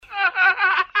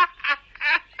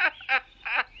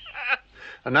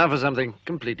And now for something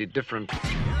completely different.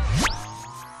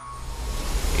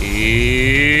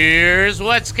 Here's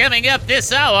what's coming up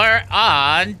this hour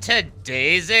on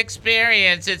today's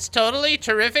experience. It's totally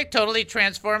terrific, totally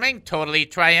transforming, totally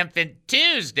triumphant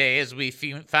Tuesday as we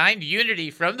find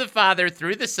unity from the Father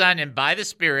through the Son and by the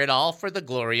Spirit, all for the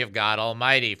glory of God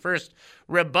Almighty. First,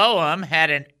 Rehoboam had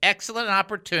an excellent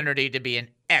opportunity to be an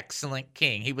excellent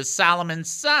king. He was Solomon's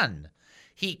son.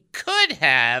 He could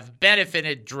have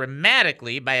benefited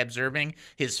dramatically by observing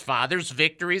his father's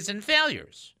victories and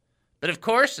failures. But of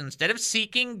course, instead of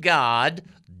seeking God,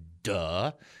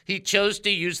 he chose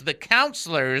to use the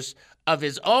counselors of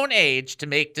his own age to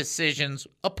make decisions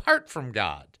apart from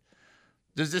God.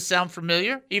 Does this sound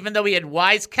familiar? Even though he had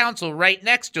wise counsel right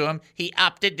next to him, he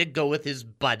opted to go with his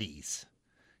buddies.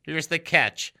 Here's the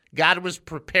catch. God was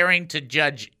preparing to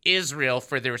judge Israel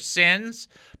for their sins.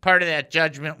 Part of that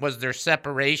judgment was their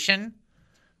separation.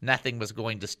 Nothing was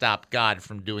going to stop God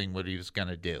from doing what he was going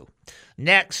to do.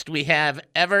 Next, we have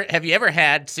you ever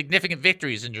had significant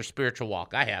victories in your spiritual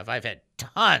walk? I have. I've had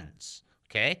tons,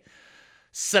 okay?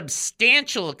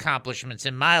 Substantial accomplishments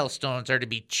and milestones are to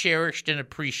be cherished and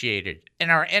appreciated. And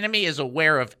our enemy is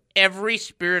aware of every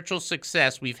spiritual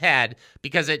success we've had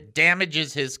because it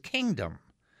damages his kingdom.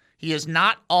 He is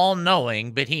not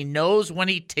all-knowing, but he knows when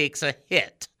he takes a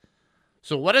hit.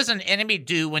 So what does an enemy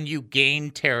do when you gain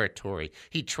territory?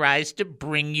 He tries to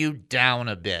bring you down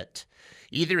a bit.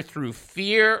 Either through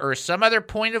fear or some other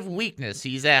point of weakness,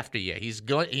 he's after you. He's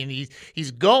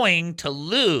going to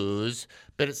lose,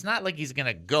 but it's not like he's going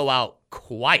to go out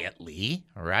quietly,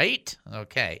 right?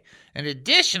 Okay. And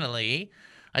additionally,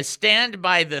 I stand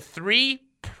by the three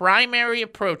primary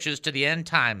approaches to the end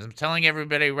times. I'm telling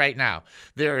everybody right now.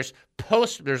 There's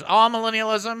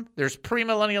all-millennialism, there's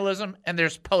premillennialism, and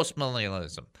there's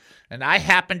postmillennialism. And I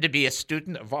happen to be a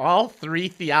student of all three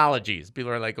theologies.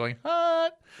 People are like going,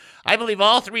 what? I believe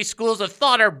all three schools of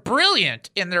thought are brilliant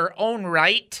in their own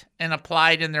right and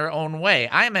applied in their own way.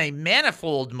 I'm a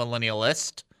manifold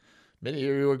millennialist. Many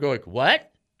of you are going, what?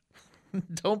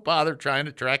 Don't bother trying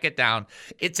to track it down.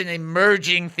 It's an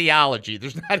emerging theology.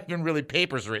 There's not even really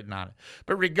papers written on it.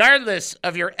 But regardless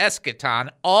of your eschaton,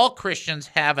 all Christians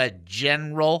have a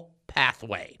general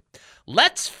pathway.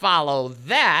 Let's follow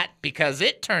that because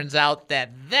it turns out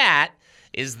that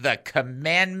is the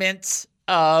commandments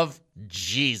of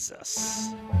Jesus.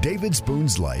 David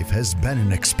Spoon's life has been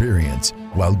an experience.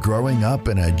 While growing up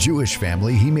in a Jewish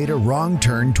family, he made a wrong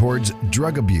turn towards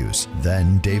drug abuse.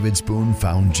 Then David Spoon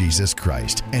found Jesus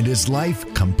Christ, and his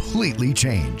life completely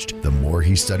changed. The more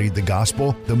he studied the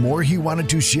gospel, the more he wanted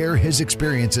to share his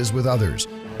experiences with others.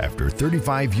 After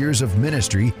 35 years of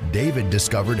ministry, David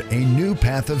discovered a new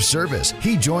path of service.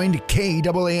 He joined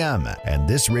KAAM, and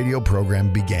this radio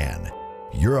program began.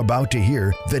 You're about to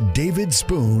hear the David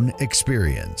Spoon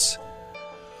Experience.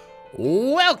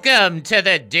 Welcome to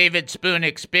the David Spoon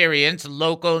Experience,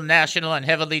 local, national, and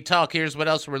heavenly talk. Here's what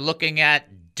else we're looking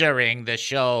at during the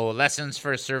show. Lessons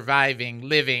for surviving,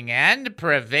 living, and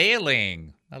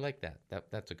prevailing. I like that.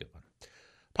 That's a good one.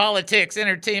 Politics,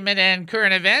 entertainment, and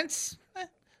current events.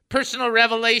 Personal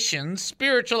revelations,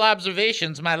 spiritual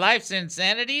observations, my life's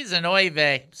insanities, and oy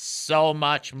vey, so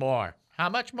much more. How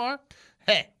much more?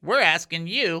 Hey, we're asking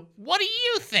you, what do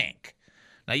you think?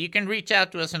 Now, you can reach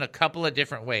out to us in a couple of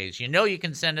different ways. You know you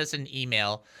can send us an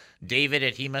email,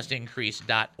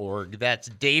 david@hemustincrease.org. That's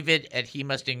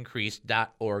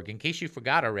david@hemustincrease.org. In case you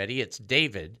forgot already, it's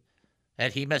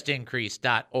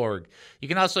david@hemustincrease.org. You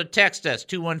can also text us,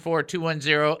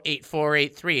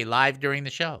 214-210-8483, live during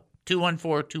the show.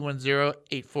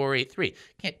 214-210-8483.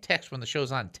 Can't text when the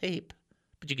show's on tape,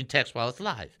 but you can text while it's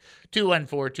live.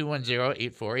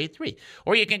 214-210-8483.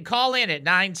 Or you can call in at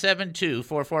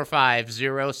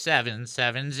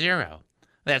 972-445-0770.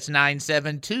 That's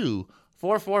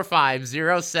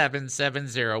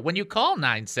 972-445-0770. When you call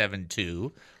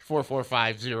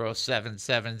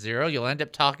 972-445-0770, you'll end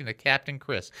up talking to Captain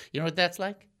Chris. You know what that's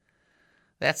like?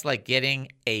 That's like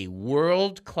getting a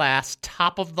world-class,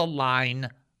 top-of-the-line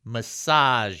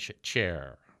massage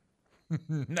chair.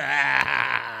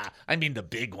 I mean the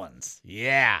big ones.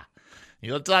 Yeah.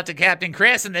 You'll talk to Captain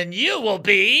Chris, and then you will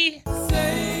be...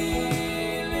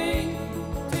 Sailing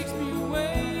takes me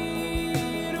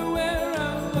away to where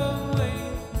I'm away.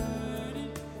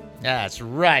 That's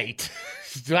right.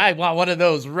 I want one of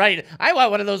those I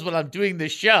want one of those when I'm doing the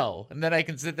show. And then I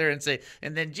can sit there and say,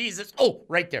 and then Jesus,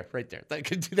 right there. I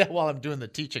can do that while I'm doing the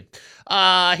teaching.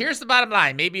 Here's the bottom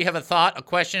line. Maybe you have a thought, a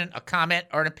question, a comment,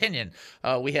 or an opinion.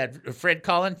 We had Fred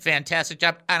Cullen, fantastic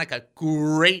job. Annika,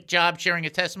 great job sharing a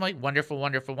testimony. Wonderful,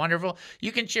 wonderful, wonderful.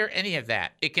 You can share any of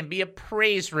that. It can be a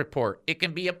praise report. It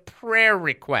can be a prayer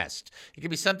request. It can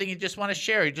be something you just want to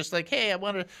share. You're just like, hey,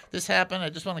 this happened. I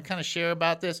just want to kind of share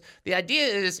about this. The idea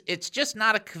is it's just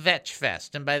not a kvetch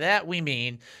fest. And by that we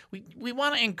mean we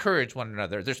want to encourage one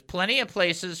another. There's plenty of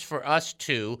places for us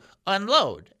to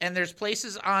unload. And there's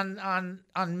places on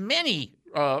many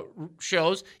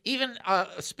shows, even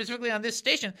specifically on this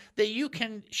station, that you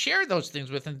can share those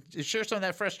things with and share some of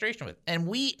that frustration with. And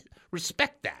we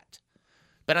respect that.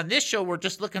 But on this show, we're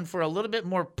just looking for a little bit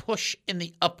more push in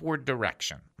the upward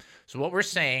direction. So what we're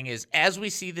saying is, as we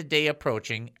see the day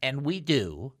approaching, and we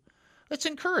do, let's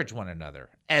encourage one another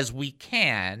as we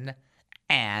can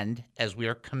and as we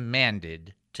are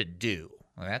commanded to do.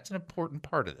 Well, that's an important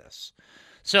part of this.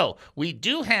 So we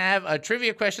do have a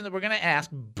trivia question that we're going to ask,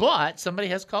 but somebody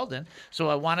has called in. So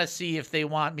I want to see if they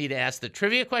want me to ask the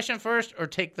trivia question first or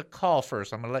take the call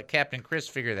first. I'm going to let Captain Chris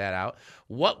figure that out.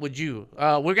 What would you?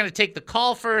 We're going to take the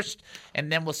call first,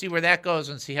 and then we'll see where that goes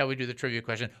and see how we do the trivia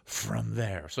question from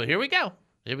there. So here we go.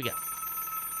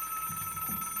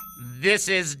 This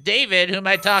is David. Who am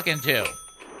I talking to?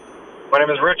 My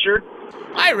name is Richard.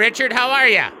 Hi, Richard. How are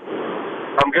you?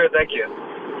 I'm good, thank you.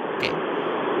 Okay.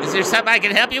 Is there something I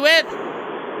can help you with?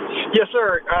 Yes,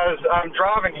 sir. As I'm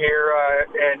driving here,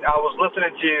 and I was listening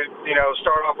to you,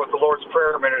 start off with the Lord's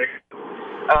Prayer a minute ago.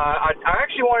 I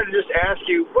actually wanted to just ask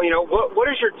you, what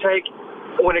is your take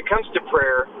when it comes to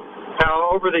prayer?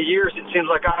 How over the years it seems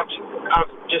like I've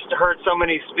just heard so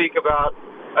many speak about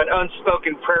an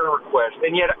unspoken prayer request,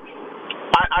 and yet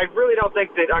I really don't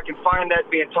think that I can find that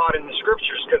being taught in the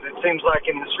Scriptures, because it seems like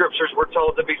in the Scriptures we're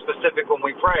told to be specific when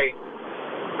we pray.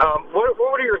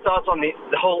 What are your thoughts on the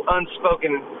whole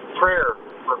unspoken prayer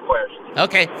request?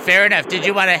 Okay, fair enough. Did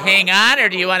you want to hang on, or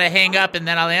do you want to hang up and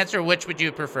then I'll answer? Which would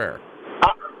you prefer?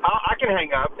 I can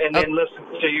hang up and then listen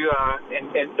to you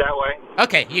in that way.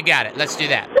 Okay, you got it. Let's do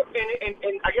that.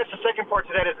 And I guess the second part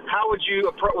to that is, how would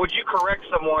you correct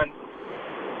someone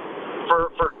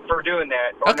for doing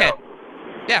that? Okay. No?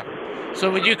 Yeah. So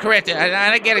would you correct it?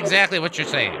 I get exactly what you're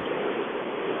saying.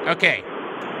 Okay.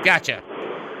 Gotcha.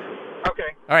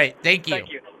 Okay. All right. Thank you.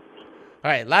 Thank you. All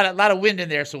right. A lot of wind in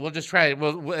there, so we'll just try it.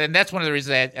 And that's one of the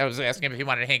reasons I was asking him if he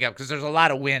wanted to hang up, because there's a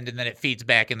lot of wind, and then it feeds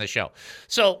back in the show.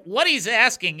 So what he's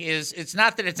asking is, it's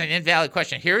not that it's an invalid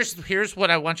question. Here's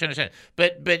what I want you to understand.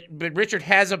 But Richard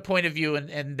has a point of view,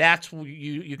 and that's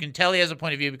you can tell he has a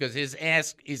point of view because he's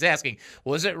asking,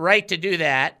 was it right to do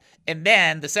that? And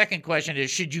then the second question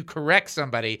is, should you correct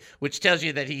somebody, which tells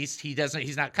you that he's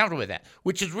not comfortable with that,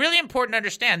 which is really important to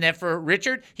understand that for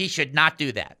Richard, he should not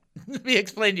do that. Let me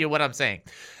explain to you what I'm saying.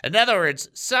 In other words,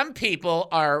 some people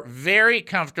are very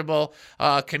comfortable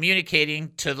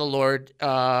communicating to the Lord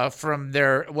from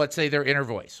their inner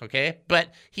voice, okay?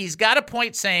 But he's got a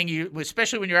point saying,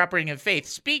 especially when you're operating in faith,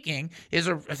 speaking is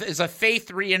a faith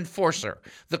reinforcer.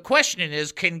 The question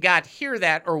is, can God hear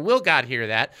that, or will God hear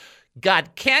that? God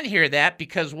can hear that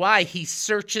because why? He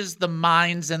searches the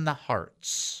minds and the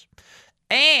hearts.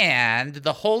 And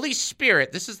the Holy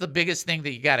Spirit, this is the biggest thing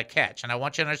that you got to catch, and I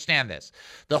want you to understand this.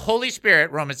 The Holy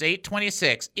Spirit, Romans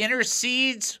 8:26,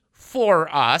 intercedes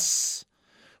for us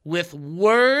with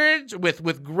words,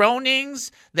 with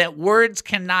groanings that words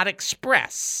cannot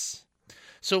express.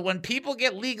 So when people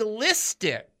get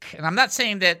legalistic, and I'm not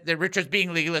saying that Richard's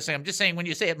being legalistic, I'm just saying when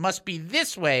you say it must be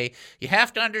this way, you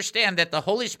have to understand that the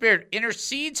Holy Spirit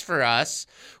intercedes for us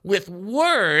with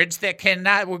words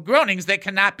with groanings that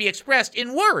cannot be expressed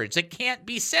in words. It can't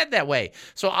be said that way.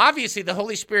 So obviously the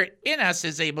Holy Spirit in us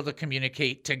is able to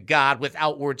communicate to God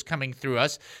without words coming through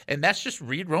us. And that's just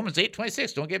read Romans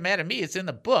 8:26. Don't get mad at me. It's in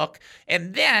the book.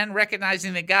 And then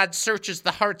recognizing that God searches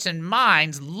the hearts and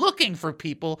minds, looking for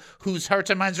people whose hearts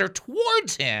and minds are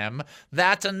towards him.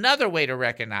 That's another way to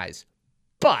recognize.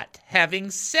 But having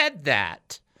said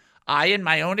that, I, in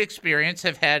my own experience,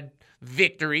 have had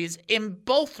victories in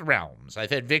both realms.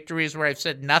 I've had victories where I've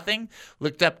said nothing,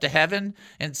 looked up to heaven,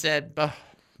 and said,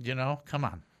 come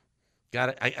on.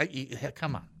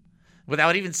 Come on.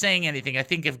 Without even saying anything, I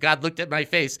think if God looked at my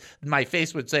face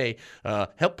would say,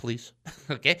 help, please.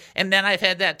 Okay? And then I've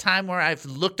had that time where I've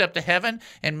looked up to heaven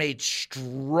and made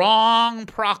strong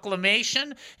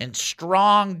proclamation and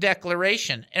strong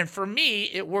declaration. And for me,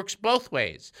 it works both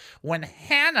ways. When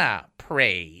Hannah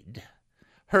prayed,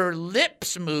 her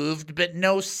lips moved, but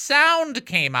no sound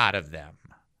came out of them.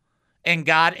 and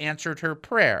God answered her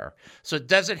prayer. So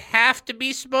does it have to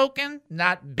be spoken?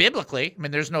 Not biblically. I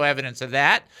mean, there's no evidence of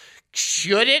that.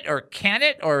 Should it or can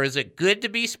it, or is it good to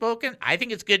be spoken? I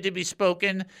think it's good to be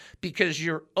spoken because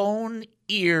your own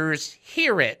ears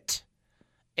hear it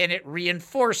and it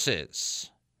reinforces.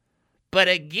 But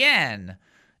again,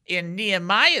 in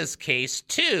Nehemiah's case,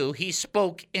 too, he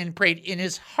spoke and prayed in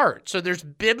his heart. So there's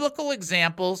biblical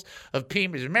examples of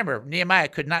people. Remember, Nehemiah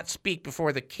could not speak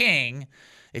before the king.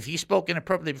 If he spoke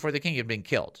inappropriately before the king, he'd have been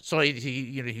killed. So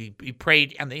he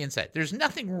prayed on the inside. There's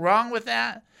nothing wrong with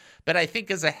that, but I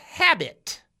think as a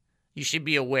habit, you should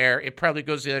be aware it probably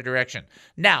goes the other direction.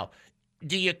 Now,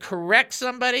 do you correct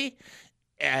somebody?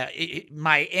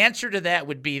 My answer to that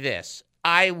would be this.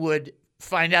 I would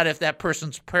find out if that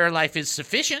person's prayer life is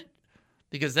sufficient,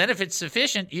 because then if it's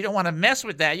sufficient, you don't want to mess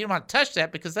with that. You don't want to touch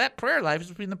that because that prayer life is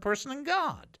between the person and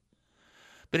God.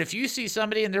 But if you see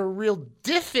somebody and they're real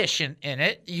deficient in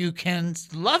it, you can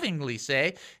lovingly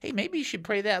say, hey, maybe you should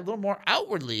pray that a little more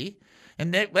outwardly,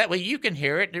 and that way you can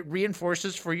hear it. It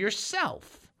reinforces for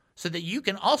yourself so that you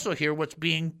can also hear what's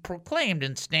being proclaimed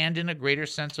and stand in a greater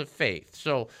sense of faith.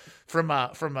 So from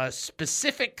a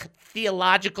specific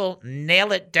theological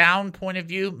nail-it-down point of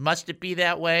view, must it be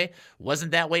that way?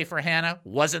 Wasn't that way for Hannah?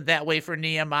 Wasn't that way for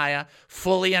Nehemiah?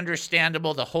 Fully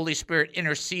understandable. The Holy Spirit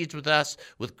intercedes with us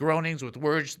with groanings, with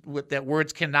words that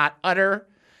words cannot utter,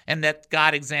 and that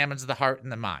God examines the heart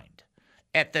and the mind.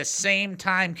 At the same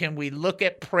time, can we look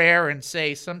at prayer and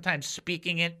say sometimes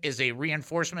speaking it is a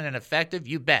reinforcement and effective?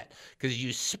 You bet, because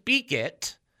you speak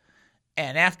it,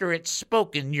 and after it's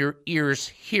spoken, your ears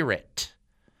hear it.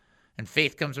 And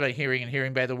faith comes by hearing, and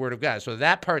hearing by the word of God. So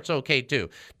that part's okay, too.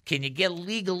 Can you get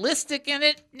legalistic in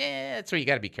it? That's where you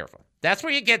got to be careful. That's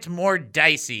where it gets more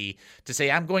dicey to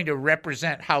say, I'm going to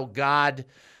represent how God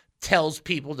tells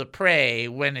people to pray,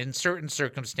 when in certain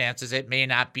circumstances it may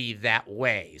not be that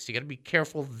way. So you got to be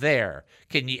careful there.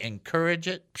 Can you encourage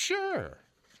it? Sure.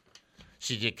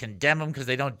 Should you condemn them because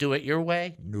they don't do it your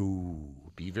way? No.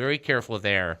 Be very careful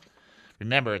there.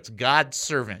 Remember, it's God's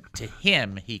servant. To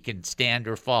him he can stand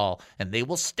or fall, and they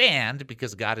will stand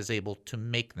because God is able to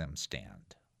make them stand.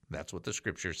 That's what the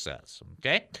scripture says,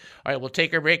 okay? All right, we'll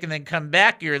take our break and then come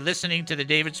back. You're listening to the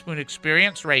David Spoon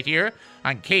Experience right here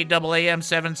on KAAM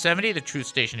 770, the truth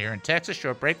station here in Texas.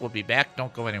 Short break. We'll be back.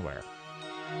 Don't go anywhere.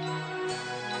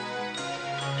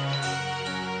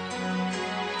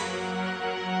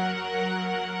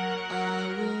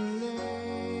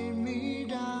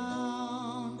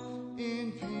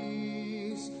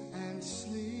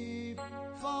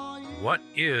 What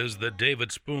is the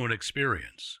David Spoon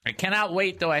Experience? I cannot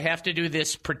wait, though. I have to do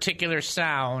this particular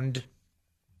sound.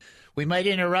 We might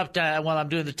interrupt while I'm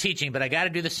doing the teaching, but I got to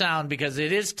do the sound because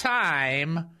it is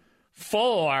time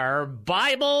for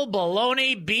Bible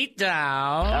Baloney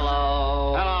Beatdown.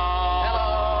 Hello. Hello.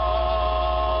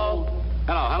 Hello.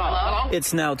 Hello. Hello. Hello.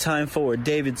 It's now time for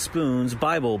David Spoon's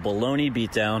Bible Baloney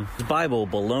Beatdown. Bible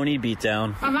Baloney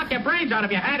Beatdown. I'll knock your brains out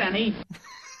if you had any.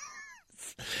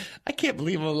 I can't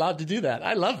believe I'm allowed to do that.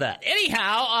 I love that.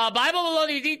 Anyhow, Bible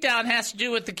Baloney Beatdown has to do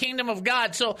with the kingdom of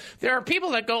God. So there are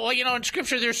people that go, well, in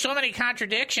Scripture there's so many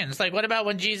contradictions. Like, what about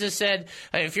when Jesus said,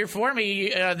 if you're for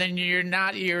me, then you're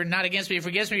not against me. If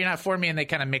you're against me, you're not for me. And they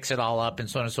kind of mix it all up and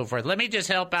so on and so forth. Let me just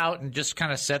help out and just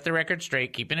kind of set the record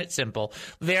straight, keeping it simple.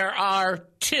 There are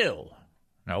two.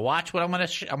 Now watch what I'm going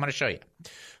to show you.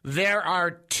 There are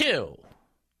two.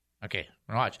 Okay,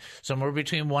 watch. Somewhere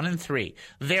between 1 and 3.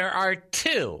 There are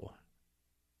two.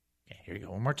 Okay, here you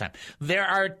go. One more time. There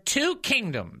are two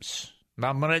kingdoms.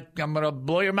 I'm gonna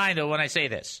blow your mind when I say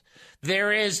this.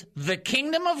 There is the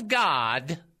kingdom of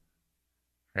God,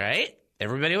 right?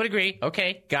 Everybody would agree.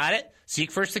 Okay, got it.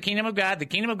 Seek first the kingdom of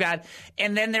God,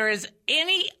 and then there is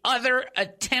any other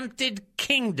attempted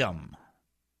kingdom.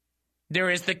 There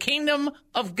is the kingdom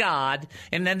of God,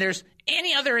 and then there's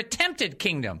any other attempted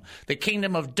kingdom. The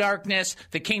kingdom of darkness,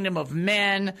 the kingdom of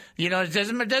men. It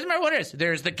doesn't matter what it is.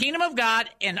 There's the kingdom of God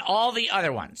and all the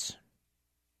other ones.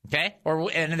 Okay?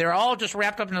 And they're all just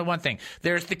wrapped up into one thing.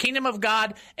 There's the kingdom of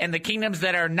God and the kingdoms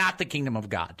that are not the kingdom of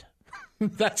God.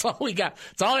 That's all we got.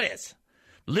 That's all it is.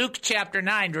 Luke chapter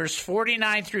 9, verse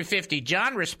 49 through 50,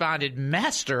 John responded,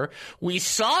 Master, we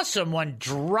saw someone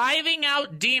driving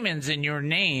out demons in your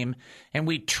name, and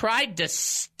we tried to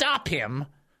stop him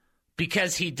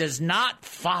because he does not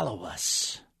follow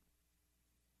us.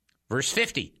 Verse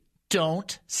 50,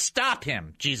 don't stop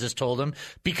him, Jesus told him,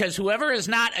 because whoever is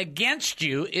not against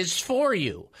you is for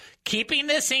you. Keeping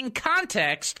this in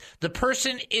context, the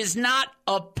person is not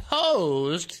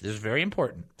opposed. This is very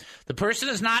important. The person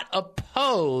is not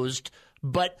opposed,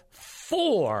 but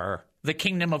for the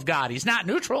kingdom of God. He's not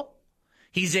neutral.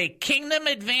 He's a kingdom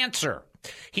advancer.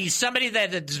 He's somebody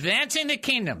that's advancing the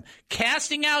kingdom,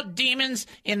 casting out demons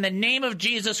in the name of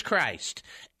Jesus Christ.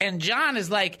 And John is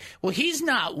like, well, he's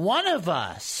not one of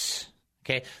us.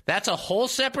 Okay, that's a whole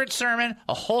separate sermon,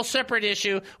 a whole separate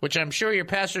issue, which I'm sure your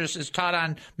pastor has taught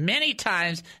on many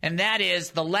times, and that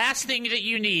is the last thing that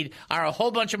you need are a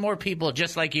whole bunch of more people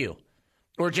just like you.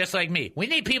 Or just like me. We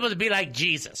need people to be like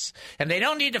Jesus. And they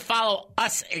don't need to follow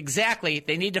us exactly.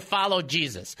 They need to follow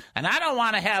Jesus. And I don't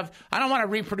want to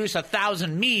reproduce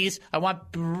 1,000 me's. I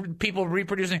want people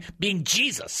reproducing, being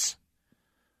Jesus.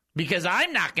 Because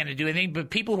I'm not going to do anything, but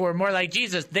people who are more like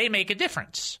Jesus, they make a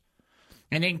difference.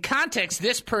 And in context,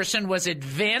 this person was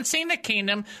advancing the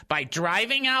kingdom by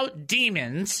driving out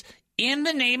demons in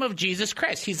the name of Jesus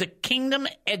Christ. He's a kingdom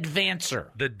advancer.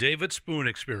 The David Spoon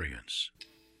Experience.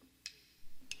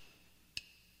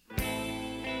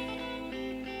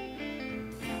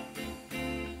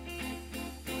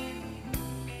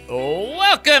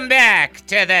 Welcome back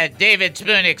to the David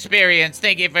Spoon Experience.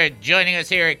 Thank you for joining us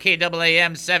here at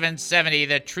KAAM 770,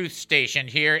 the truth station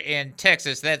here in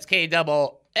Texas. That's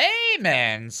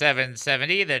KAAM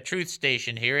 770, the truth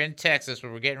station here in Texas,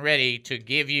 where we're getting ready to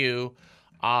give you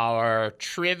our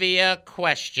trivia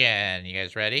question. You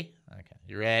guys ready? Okay.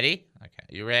 You ready? Okay.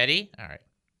 You ready? All right.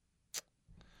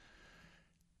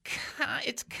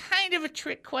 It's kind of a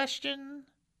trick question.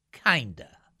 Kinda.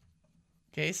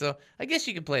 Okay, so I guess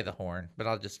you can play the horn, but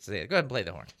I'll just say it. Go ahead and play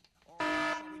the horn. All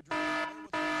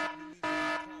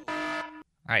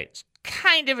right, it's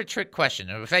kind of a trick question.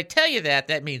 If I tell you that,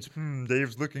 that means,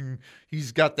 Dave's looking,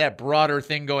 he's got that broader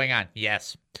thing going on.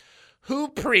 Yes. Who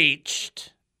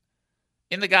preached,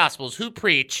 in the Gospels, who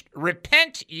preached,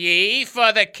 repent ye,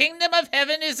 for the kingdom of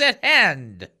heaven is at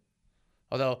hand?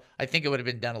 Although, I think it would have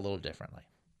been done a little differently.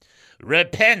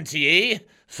 Repent ye,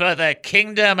 for the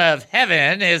kingdom of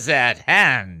heaven is at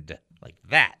hand. Like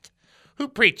that. Who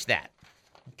preached that?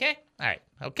 Okay? All right.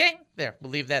 Okay? There. We'll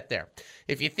leave that there.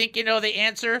 If you think you know the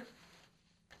answer,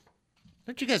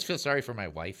 don't you guys feel sorry for my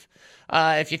wife?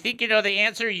 If you think you know the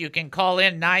answer, you can call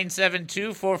in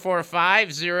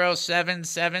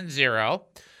 972-445-0770.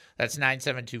 That's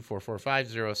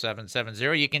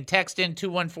 972-445-0770. You can text in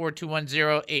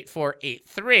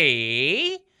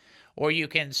 214-210-8483. Or you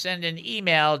can send an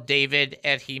email,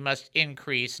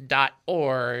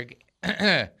 david@hemustincrease.org,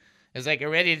 as I get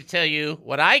ready to tell you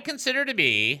what I consider to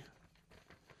be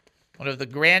one of the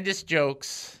grandest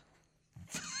jokes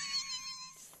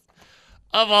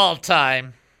of all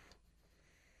time.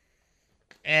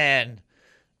 And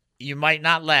you might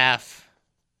not laugh,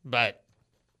 but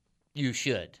you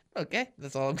should. Okay?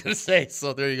 That's all I'm going to say.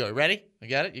 So there you go. Ready? You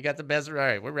got it? You got the best? All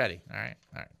right, we're ready. All right.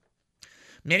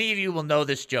 Many of you will know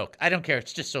this joke. I don't care.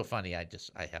 It's just so funny. I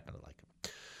happen to like it.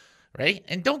 Ready?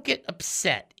 And don't get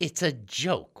upset. It's a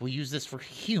joke. We use this for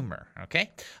humor, okay?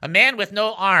 A man with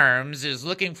no arms is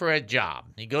looking for a job.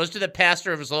 He goes to the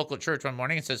pastor of his local church one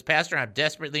morning and says, "Pastor, I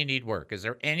desperately need work. Is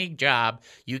there any job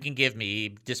you can give me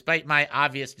despite my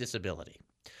obvious disability?"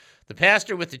 The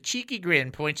pastor, with a cheeky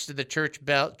grin, points to the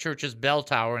church's bell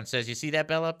tower and says, "You see that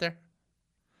bell up there?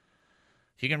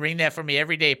 If you can ring that for me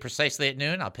every day precisely at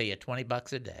noon, I'll pay you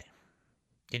 $20 a day."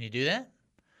 Can you do that?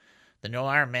 The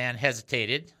no-arm man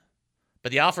hesitated,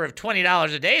 but the offer of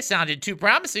 $20 a day sounded too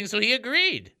promising, so he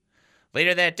agreed.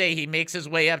 Later that day, he makes his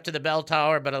way up to the bell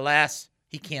tower, but alas,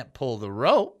 he can't pull the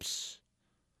ropes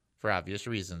for obvious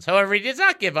reasons. However, he does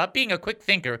not give up. Being a quick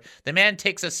thinker, the man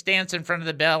takes a stance in front of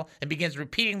the bell and begins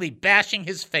repeatedly bashing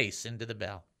his face into the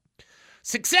bell.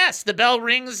 Success! The bell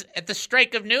rings at the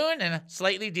strike of noon, and a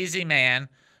slightly dizzy man,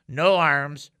 no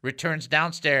arms, returns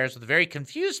downstairs with a very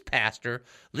confused pastor,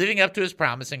 living up to his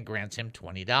promise and grants him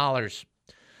 $20.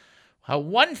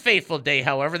 One fateful day,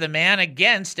 however, the man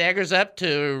again staggers up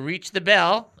to reach the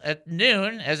bell at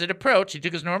noon. As it approached, he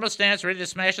took his normal stance, ready to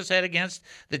smash his head against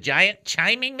the giant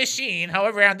chiming machine.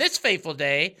 However, on this fateful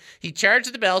day, he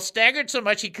charged the bell, staggered so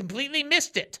much he completely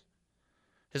missed it.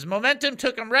 His momentum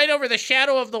took him right over the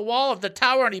shadow of the wall of the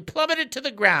tower, and he plummeted to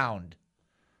the ground.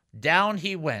 Down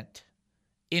he went,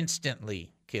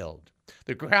 instantly killed.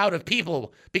 The crowd of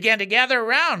people began to gather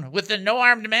around with the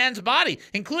no-armed man's body,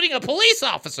 including a police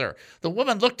officer. The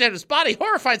woman looked at his body,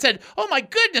 horrified, and said, "Oh my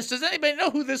goodness, does anybody know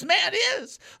who this man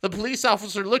is?" The police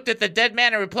officer looked at the dead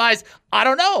man and replies, "I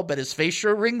don't know, but his face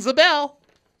sure rings a bell."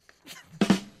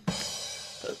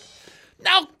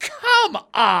 Now, come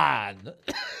on.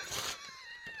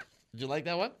 Did you like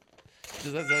that one?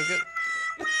 Does that sound good?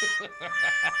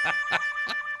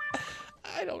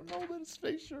 I don't know that his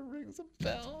face sure rings a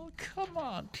bell. Come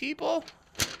on, people.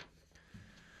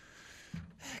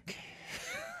 Okay.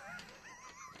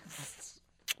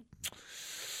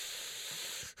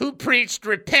 Who preached,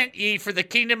 repent ye, for the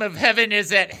kingdom of heaven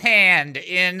is at hand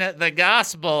in the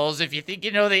Gospels. If you think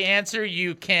you know the answer,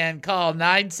 you can call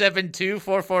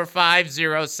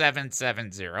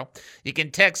 972-445-0770. You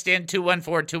can text in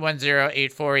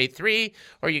 214-210-8483,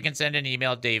 or you can send an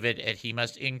email,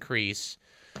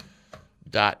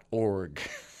 david@hemustincrease.org.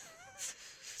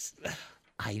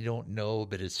 I don't know,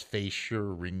 but his face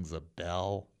sure rings a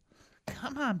bell.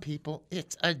 Come on, people.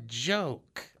 It's a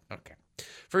joke. Okay.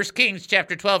 1 Kings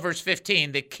chapter 12, verse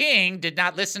 15. The king did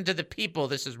not listen to the people.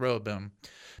 This is Rehoboam.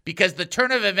 Because the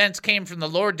turn of events came from the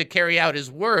Lord to carry out his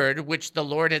word, which the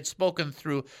Lord had spoken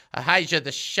through Ahijah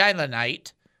the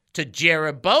Shilonite to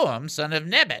Jeroboam, son of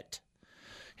Nebat.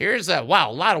 Here's a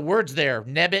lot of words there.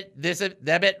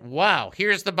 Nebat. Wow.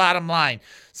 Here's the bottom line.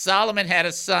 Solomon had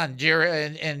a son,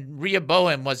 and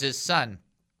Rehoboam was his son.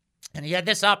 And he had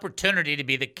this opportunity to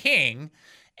be the king,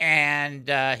 and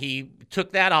he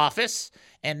took that office.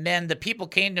 And then the people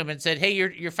came to him and said, hey,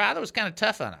 your father was kind of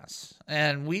tough on us,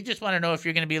 and we just want to know if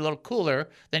you're going to be a little cooler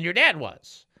than your dad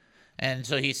was. And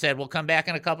so he said, we'll come back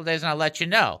in a couple of days and I'll let you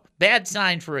know. Bad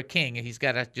sign for a king. He's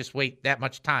got to just wait that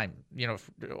much time,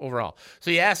 overall. So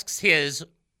he asks his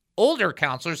older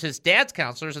counselors, his dad's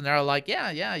counselors, and they're all like,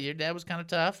 yeah, your dad was kind of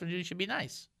tough and you should be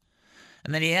nice.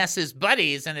 And then he asks his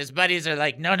buddies, and his buddies are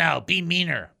like, no, be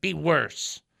meaner, be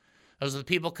worse. Those the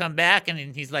people come back, and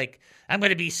he's like, I'm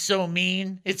going to be so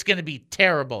mean, it's going to be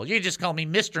terrible. You just call me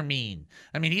Mr. Mean.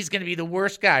 I mean, he's going to be the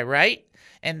worst guy, right?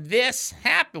 And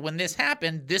when this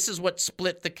happened, this is what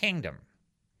split the kingdom.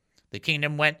 The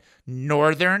kingdom went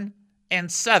northern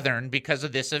and southern because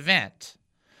of this event.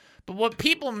 But what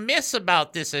people miss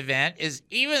about this event is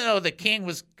even though the king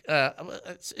was,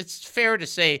 it's fair to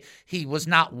say he was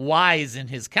not wise in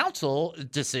his counsel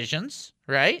decisions,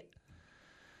 right?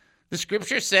 The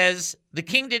scripture says the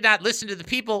king did not listen to the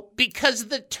people because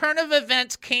the turn of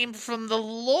events came from the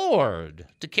Lord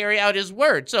to carry out his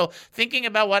word. So thinking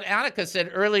about what Annika said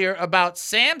earlier about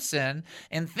Samson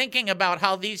and thinking about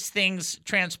how these things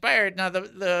transpired. Now,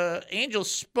 the angel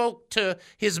spoke to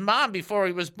his mom before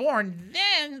he was born.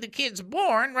 Then the kid's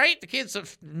born, right? The kid's an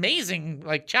amazing,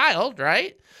 child,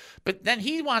 right? But then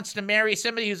he wants to marry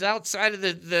somebody who's outside of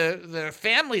the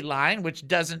family line, which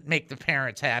doesn't make the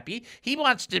parents happy. He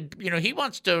wants to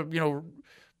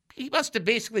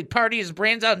basically party his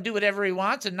brains out and do whatever he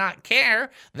wants and not care.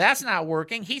 That's not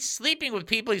working. He's sleeping with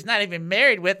people he's not even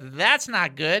married with. That's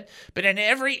not good. But in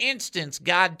every instance,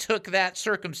 God took that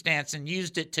circumstance and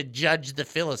used it to judge the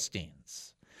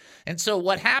Philistines. And so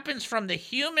what happens from the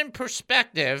human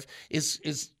perspective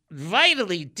is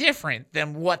vitally different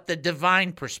than what the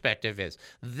divine perspective is.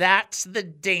 That's the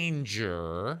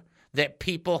danger that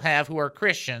people have who are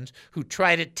Christians who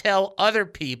try to tell other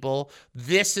people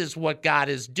this is what God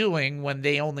is doing when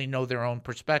they only know their own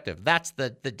perspective. That's the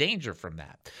danger from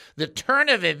that. The turn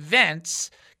of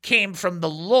events came from the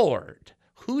Lord.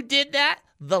 Who did that?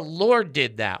 The Lord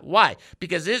did that. Why?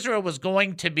 Because Israel was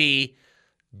going to be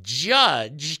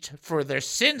judged for their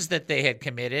sins that they had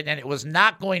committed, and it was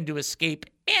not going to escape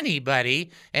anybody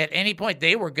at any point.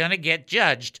 They were going to get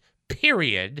judged,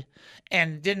 period.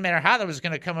 And it didn't matter how that was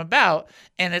going to come about.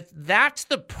 And that's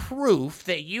the proof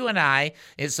that you and I,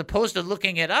 as opposed to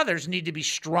looking at others, need to be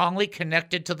strongly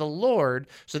connected to the Lord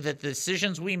so that the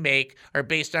decisions we make are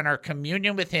based on our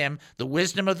communion with him, the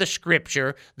wisdom of the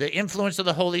scripture, the influence of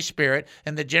the Holy Spirit,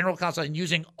 and the general counsel, and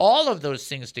using all of those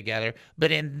things together.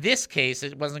 But in this case,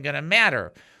 it wasn't going to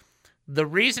matter. The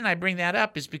reason I bring that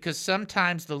up is because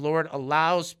sometimes the Lord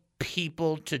allows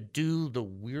people to do the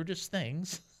weirdest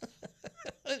things.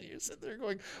 You sit there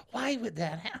going, why would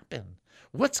that happen?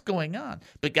 What's going on?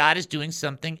 But God is doing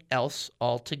something else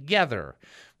altogether.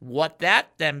 What that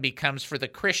then becomes for the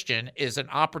Christian is an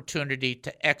opportunity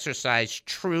to exercise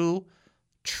true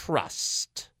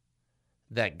trust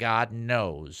that God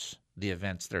knows the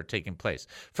events that are taking place.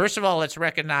 First of all, let's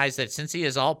recognize that since he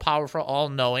is all-powerful,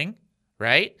 all-knowing,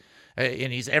 right?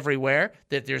 And he's everywhere,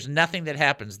 that there's nothing that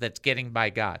happens that's getting by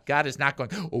God. God is not going,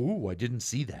 oh, I didn't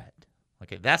see that.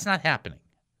 Okay, that's not happening.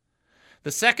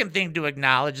 The second thing to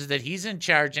acknowledge is that he's in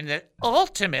charge and that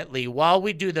ultimately, while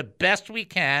we do the best we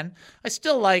can, I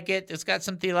still like it. It's got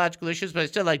some theological issues, but I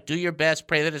still like do your best,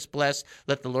 pray that it's blessed,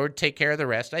 let the Lord take care of the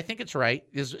rest. I think it's right,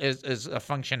 is a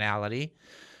functionality.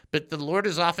 But the Lord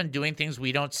is often doing things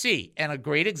we don't see. And a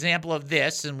great example of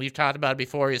this, and we've talked about it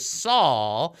before, is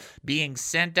Saul being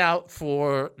sent out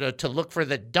to look for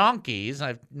the donkeys.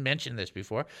 I've mentioned this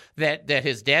before, that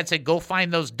his dad said, go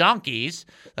find those donkeys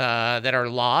that are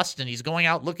lost. And he's going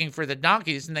out looking for the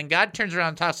donkeys. And then God turns around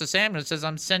and talks to Samuel and says,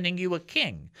 I'm sending you a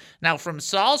king. Now, from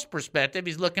Saul's perspective,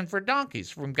 he's looking for donkeys.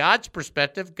 From God's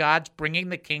perspective, God's bringing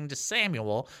the king to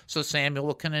Samuel so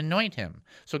Samuel can anoint him.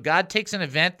 So God takes an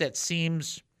event that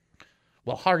seems,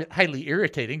 well, highly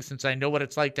irritating, since I know what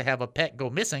it's like to have a pet go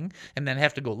missing and then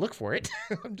have to go look for it.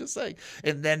 I'm just saying.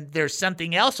 And then there's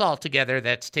something else altogether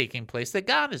that's taking place that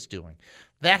God is doing.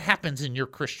 That happens in your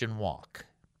Christian walk.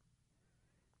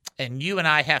 And you and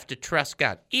I have to trust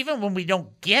God, even when we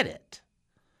don't get it.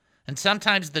 And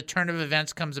sometimes the turn of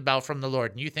events comes about from the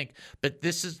Lord. And you think, but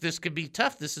this could be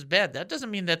tough. This is bad. That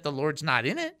doesn't mean that the Lord's not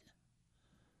in it.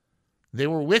 They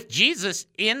were with Jesus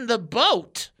in the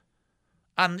boat,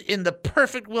 in the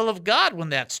perfect will of God when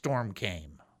that storm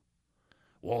came.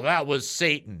 Well, that was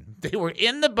Satan. They were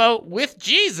in the boat with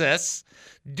Jesus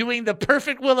doing the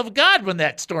perfect will of God when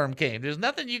that storm came. There's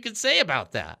nothing you can say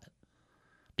about that.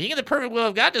 Being in the perfect will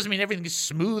of God doesn't mean everything is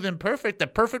smooth and perfect. The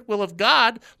perfect will of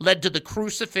God led to the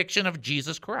crucifixion of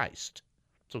Jesus Christ.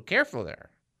 So careful there,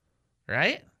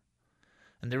 right?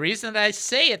 And the reason that I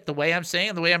say it the way I'm saying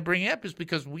it, the way I'm bringing it up, is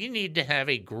because we need to have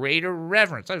a greater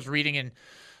reverence. I was reading in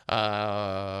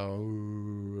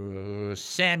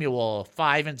Samuel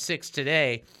 5 and 6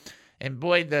 today. And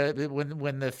boy,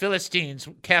 when the Philistines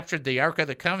captured the Ark of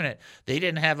the Covenant, they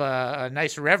didn't have a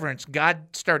nice reverence. God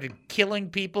started killing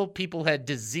people. People had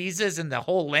diseases, and the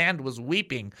whole land was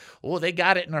weeping. Oh, they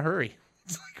got it in a hurry.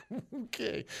 It's like,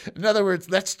 okay. In other words,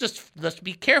 let's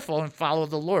be careful and follow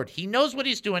the Lord. He knows what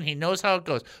he's doing. He knows how it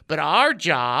goes. But our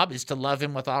job is to love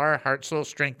him with all our heart, soul,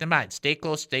 strength, and mind. Stay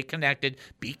close, stay connected,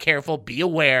 be careful, be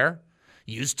aware,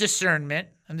 use discernment.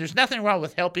 And there's nothing wrong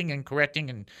with helping and correcting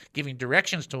and giving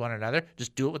directions to one another.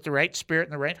 Just do it with the right spirit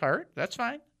and the right heart. That's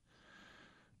fine.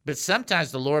 But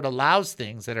sometimes the Lord allows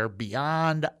things that are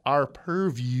beyond our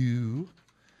purview,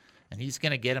 and he's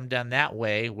going to get them done that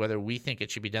way, whether we think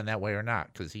it should be done that way or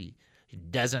not, because he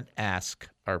doesn't ask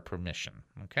our permission.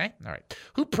 Okay? All right.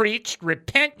 Who preached,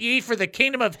 repent ye, for the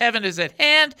kingdom of heaven is at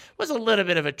hand, was a little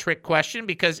bit of a trick question,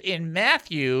 because in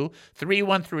Matthew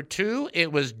 3:1-2,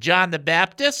 it was John the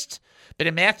Baptist, but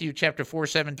in Matthew chapter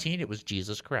 4:17, it was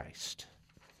Jesus Christ.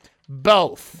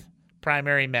 Both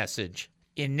primary message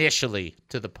initially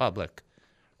to the public,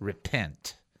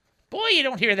 repent. Boy, you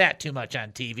don't hear that too much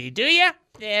on TV, do you?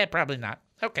 Yeah, probably not.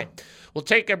 Okay. We'll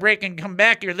take a break and come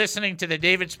back. You're listening to the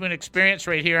David Spoon Experience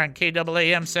right here on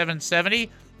KAAM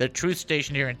 770, the truth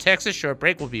station here in Texas. Short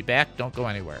break. We'll be back. Don't go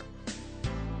anywhere.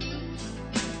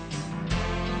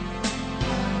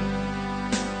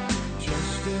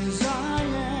 Just as I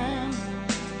am,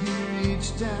 he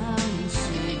reached down and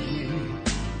saved me.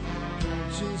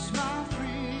 Purchased my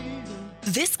freedom.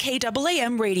 This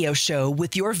KAAM radio show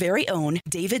with your very own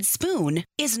David Spoon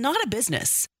is not a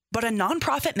business, but a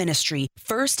nonprofit ministry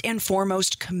first and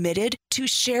foremost committed to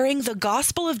sharing the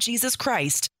gospel of Jesus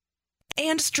Christ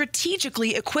and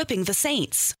strategically equipping the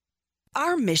saints.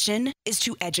 Our mission is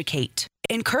to educate,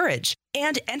 encourage,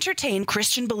 and entertain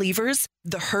Christian believers,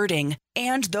 the hurting,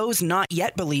 and those not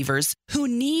yet believers who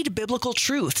need biblical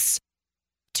truths.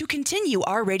 To continue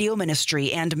our radio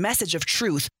ministry and message of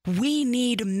truth, we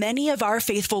need many of our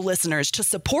faithful listeners to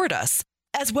support us,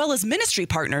 as well as ministry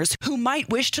partners who might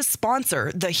wish to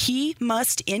sponsor the He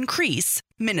Must Increase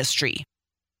ministry.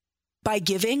 By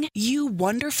giving, you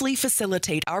wonderfully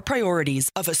facilitate our priorities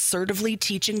of assertively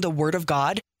teaching the Word of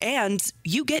God, and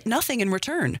you get nothing in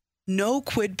return. No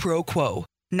quid pro quo.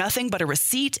 Nothing but a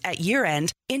receipt at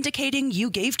year-end indicating you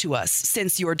gave to us,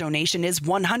 since your donation is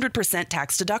 100%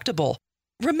 tax deductible.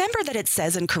 Remember that it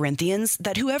says in Corinthians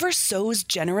that whoever sows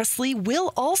generously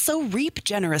will also reap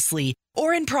generously,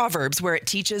 or in Proverbs where it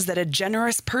teaches that a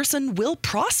generous person will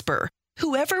prosper.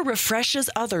 Whoever refreshes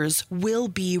others will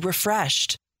be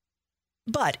refreshed.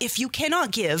 But if you cannot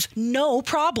give, no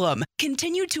problem.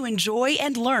 Continue to enjoy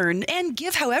and learn and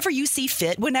give however you see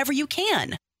fit whenever you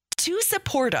can. To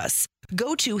support us,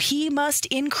 go to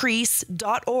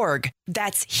hemustincrease.org.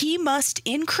 That's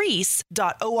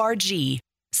hemustincrease.org.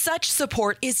 Such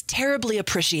support is terribly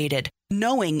appreciated,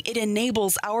 knowing it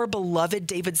enables our beloved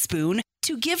David Spoon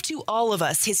to give to all of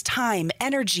us his time,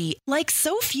 energy, like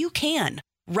so few can.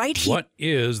 Right here. What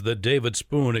is the David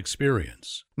Spoon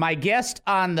Experience? My guest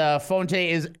on the phone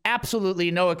today is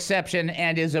absolutely no exception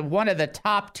and is one of the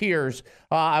top tiers.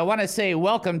 I want to say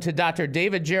welcome to Dr.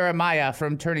 David Jeremiah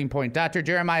from Turning Point. Dr.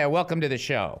 Jeremiah, welcome to the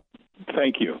show.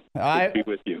 Thank you. Good to be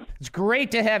with you. It's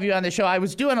great to have you on the show. I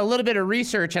was doing a little bit of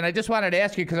research, and I just wanted to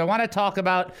ask you because I want to talk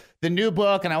about the new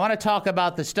book, and I want to talk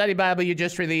about the study Bible you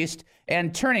just released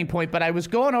and Turning Point. But I was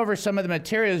going over some of the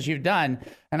materials you've done,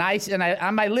 and I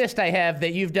on my list I have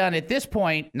that you've done at this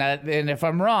point, and if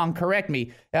I'm wrong, correct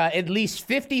me, at least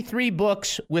 53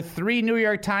 books with 3 New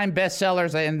York Times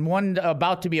bestsellers and one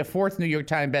about to be a 4th New York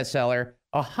Times bestseller,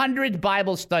 100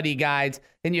 Bible study guides,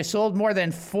 and you sold more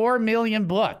than 4 million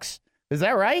books. Is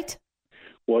that right?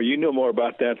 Well, you know more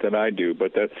about that than I do,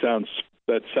 but that sounds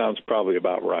probably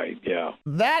about right, yeah.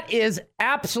 That is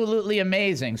absolutely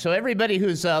amazing. So everybody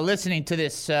who's listening to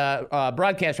this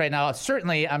broadcast right now,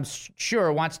 certainly, I'm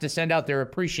sure, wants to send out their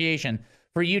appreciation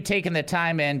for you taking the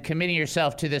time and committing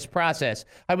yourself to this process.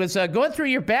 I was going through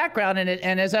your background,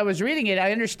 and as I was reading it,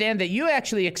 I understand that you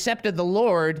actually accepted the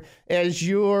Lord as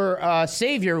your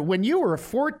Savior when you were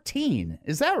 14.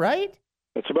 Is that right?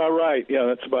 That's about right. Yeah,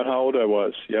 that's about how old I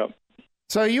was. Yeah.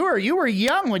 So you were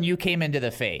young when you came into the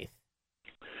faith.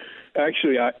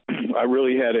 Actually, I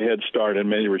really had a head start in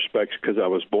many respects because I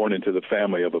was born into the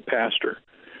family of a pastor,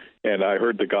 and I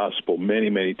heard the gospel many,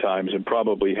 many times and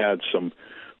probably had some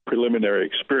preliminary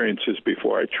experiences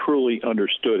before I truly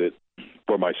understood it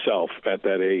for myself at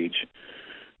that age.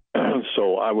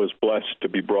 So I was blessed to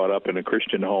be brought up in a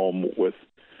Christian home with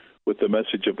the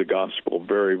message of the gospel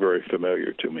very, very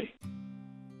familiar to me.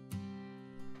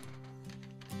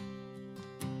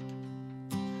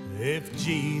 If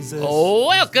Jesus.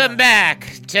 Welcome back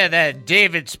to the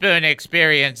David Spoon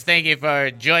Experience. Thank you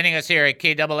for joining us here at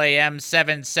KAAM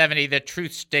 770, the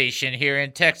Truth Station here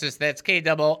in Texas. That's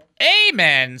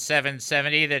KAAM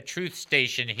 770, the Truth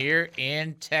Station here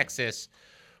in Texas.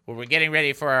 Well, we're getting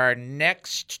ready for our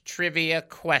next trivia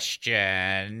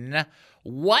question.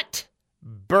 What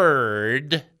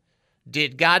bird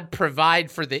did God provide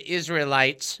for the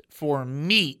Israelites for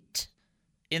meat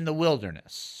in the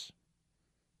wilderness?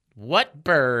 What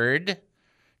bird,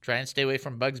 try and stay away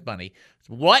from Bugs Bunny,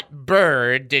 what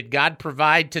bird did God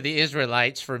provide to the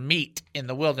Israelites for meat in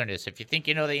the wilderness? If you think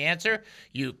you know the answer,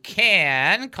 you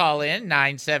can call in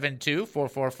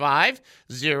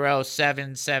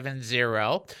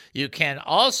 972-445-0770. You can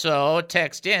also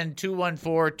text in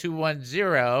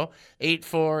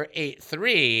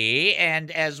 214-210-8483. And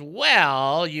as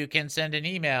well, you can send an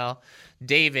email,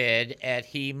 David at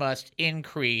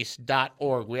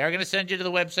hemustincrease.org. We are going to send you to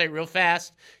the website real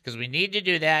fast because we need to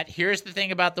do that. Here's the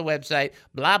thing about the website,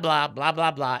 blah, blah, blah,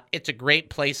 blah, blah. It's a great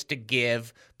place to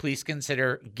give. Please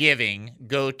consider giving.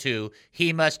 Go to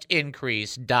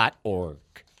hemustincrease.org.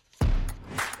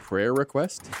 Prayer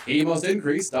request?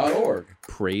 hemustincrease.org.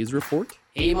 Praise report?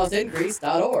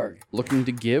 hemustincrease.org. Looking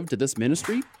to give to this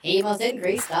ministry?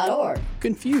 hemustincrease.org.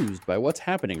 Confused by what's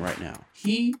happening right now?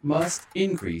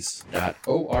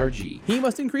 hemustincrease.org.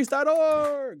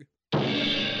 hemustincrease.org. I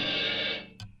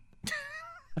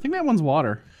think that one's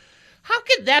water. How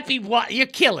could that be water? You're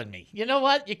killing me. You know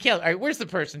what? You're killing. All right, where's the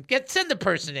person? Send the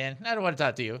person in. I don't want to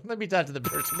talk to you. Let me talk to the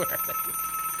person. Where are they?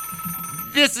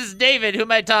 This is David. Who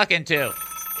am I talking to?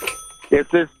 This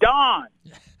is Don.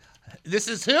 This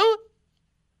is who?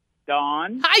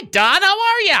 Don. Hi, Don. How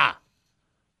are ya?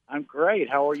 I'm great.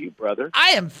 How are you, brother?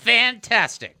 I am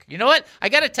fantastic. You know what? I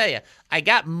got to tell you, I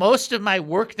got most of my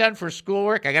work done for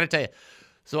schoolwork. I got to tell you.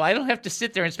 So I don't have to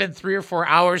sit there and spend 3 or 4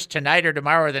 hours tonight or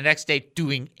tomorrow or the next day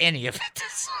doing any of it.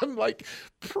 So I'm like,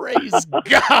 praise God.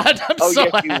 Yes,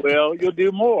 you will. You'll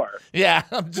do more. Yeah,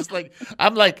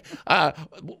 I'm like,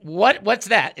 what's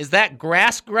that? Is that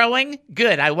grass growing?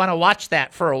 Good. I want to watch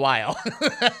that for a while.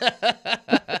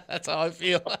 That's how I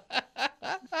feel.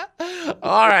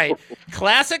 All right.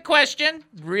 Classic question.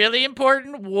 Really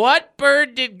important. What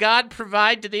bird did God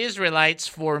provide to the Israelites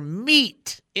for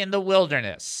meat in the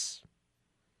wilderness?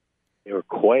 They were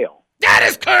quail. That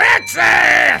is correct,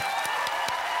 sir!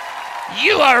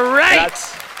 You are right!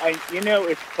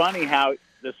 It's funny how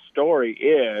the story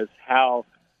is, how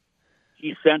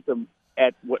he sent them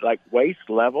at waist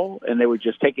level, and they were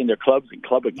just taking their clubs and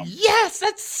clubbing them. Yes,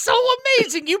 that's so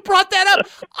amazing. You brought that up.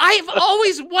 I've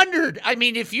always wondered. I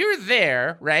mean, if you're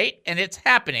there, right, and it's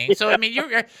happening. So, I mean,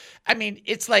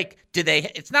 it's like,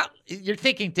 you're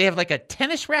thinking they have like a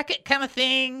tennis racket kind of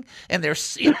thing, and they're,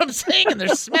 you know what I'm saying, and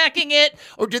they're smacking it,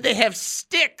 or do they have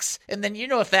sticks? And then,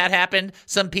 if that happened,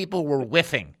 some people were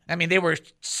whiffing. I mean, they were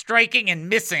striking and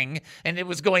missing, and it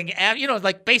was going,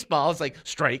 like baseball. It's like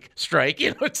strike. It's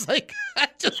like,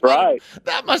 right.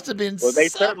 That must have been. Well, they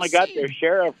certainly got their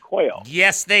share of quail.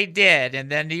 Yes, they did.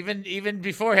 And then even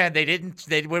beforehand, they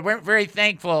weren't very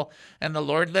thankful, and the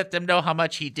Lord let them know how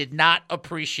much He did not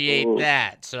appreciate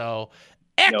that. So,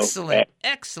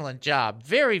 excellent job.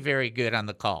 Very, very good on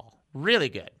the call. Really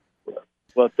good.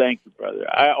 Well, thank you, brother.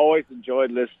 I always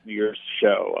enjoyed listening to your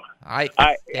show.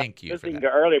 I thank you for listening that. to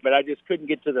earlier, but I just couldn't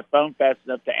get to the phone fast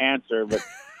enough to answer. But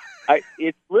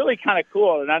it's really kind of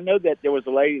cool. And I know that there was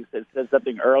a lady that said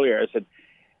something earlier. I said,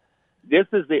 this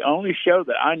is the only show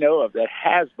that I know of that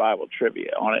has Bible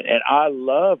trivia on it. And I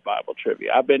love Bible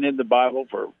trivia. I've been in the Bible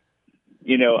for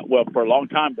a long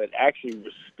time, but actually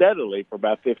steadily for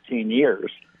about 15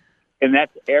 years. And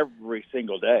that's every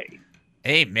single day.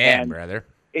 Amen, brother.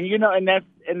 And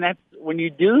and that's when you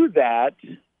do that,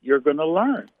 you're going to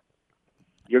learn.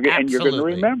 You're going to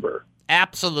remember.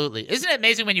 Absolutely. Isn't it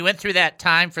amazing when you went through that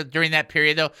time during that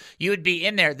period, though? You would be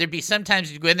in there. There'd be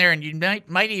sometimes you'd go in there and you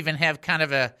might even have kind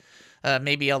of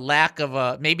maybe a lack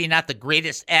of maybe not the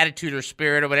greatest attitude or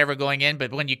spirit or whatever going in,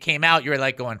 but when you came out, you were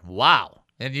like going, wow.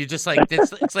 And you just like,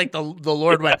 it's like the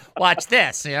Lord went, watch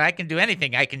this. I can do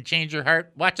anything. I can change your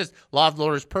heart. Watch this. Law of the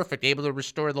Lord is perfect, able to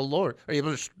restore the Lord, or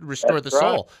able to restore the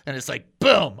soul. And it's like,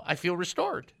 boom, I feel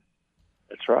restored.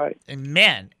 That's right. And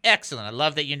man, excellent. I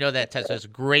love that you know that testimony. It's a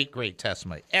great, great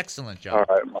testimony. Excellent job.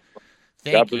 All right.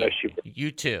 Thank God bless you.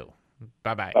 You too.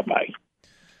 Bye-bye. Bye-bye.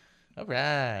 All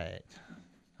right.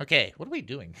 Okay, what are we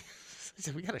doing?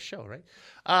 We got a show, right?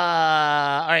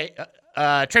 All right.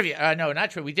 Trivia. No, not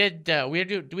trivia. We didn't do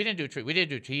trivia. We didn't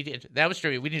do trivia. That was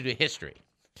trivia. We didn't do history.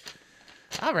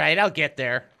 All right, I'll get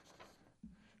there.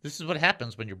 This is what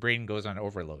happens when your brain goes on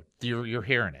overload. You're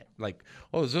hearing it. Like,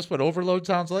 oh, is this what overload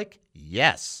sounds like?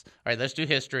 Yes. All right, let's do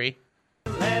history.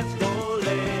 Let's go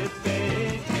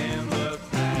living in the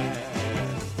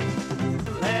past.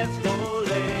 Let's go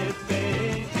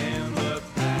living in the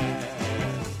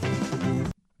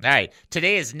past. All right,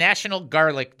 today is National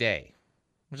Garlic Day,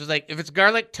 which is like if it's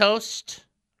garlic toast,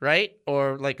 right,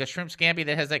 or like a shrimp scampi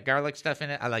that has that garlic stuff in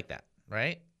it. I like that,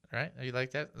 right? Right? You like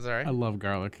that? Is that right? I love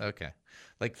garlic. Okay.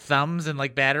 Like thumbs and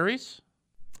like batteries?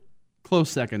 Close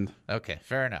second. Okay,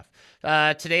 fair enough.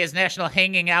 Today is National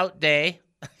Hanging Out Day.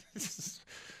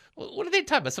 What are they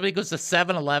talking about? Somebody goes to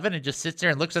 7-Eleven and just sits there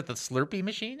and looks at the Slurpee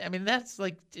machine? I mean, that's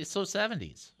like, it's so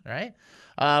 70s, right?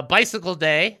 Bicycle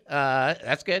Day.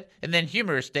 That's good. And then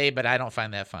Humorous Day, but I don't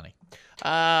find that funny.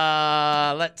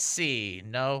 Let's see.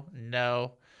 No.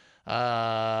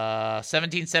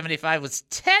 1775 was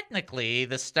technically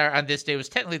the start on this day was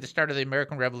technically the start of the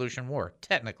American Revolution War.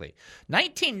 Technically.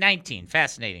 1919,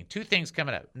 fascinating. Two things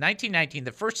coming up. 1919,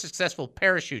 the first successful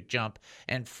parachute jump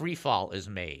and free fall is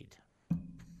made.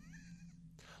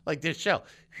 Like this show.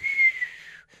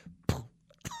 What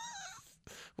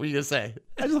are you going to say?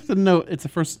 I just like to note it's the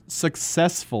first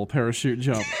successful parachute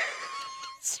jump.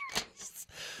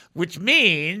 Which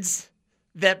means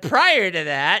that prior to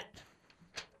that,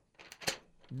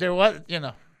 there was,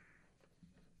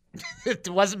 it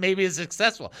wasn't maybe as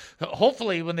successful.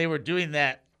 Hopefully when they were doing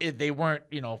that, they weren't,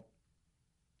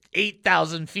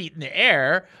 8,000 feet in the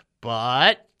air,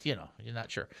 but, you're not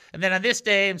sure. And then on this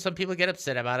day, and some people get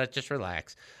upset about it, just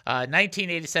relax.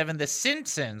 1987, The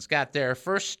Simpsons got their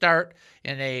first start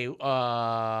in a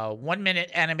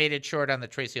 1-minute animated short on the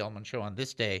Tracy Ullman Show on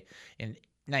this day in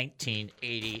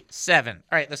 1987.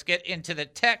 All right, let's get into the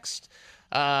text.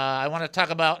 I want to talk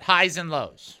about highs and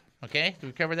lows. Okay, do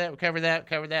we cover that? We cover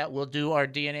that. We'll do our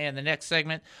DNA in the next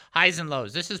segment. Highs and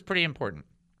lows. This is pretty important.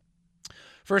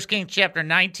 1 Kings chapter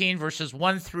 19, verses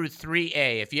 1 through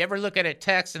 3a. If you ever look at a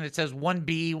text and it says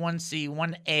 1b, 1c,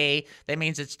 1a, that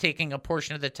means it's taking a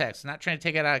portion of the text. Not trying to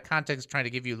take it out of context, trying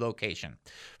to give you location.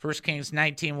 1 Kings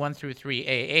 19, 1 through 3a.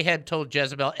 Ahab told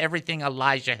Jezebel everything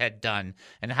Elijah had done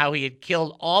and how he had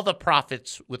killed all the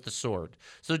prophets with the sword.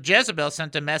 So Jezebel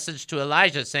sent a message to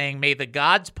Elijah saying, "May the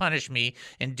gods punish me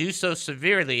and do so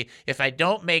severely if I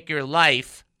don't make your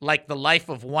life like the life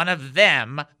of one of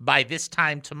them by this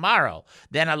time tomorrow."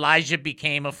 Then Elijah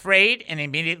became afraid and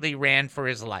immediately ran for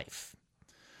his life.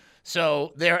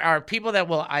 So there are people that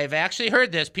I've actually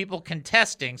heard this, people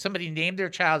contesting, somebody named their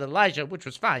child Elijah, which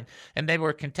was fine, and they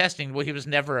were contesting, well, he was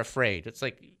never afraid. It's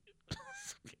like,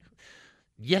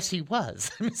 yes, he was.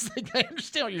 It's like, I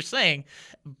understand what you're saying,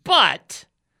 but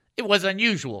it was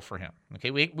unusual for him.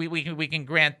 Okay, we can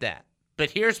grant that. But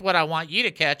here's what I want you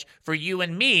to catch for you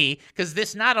and me, because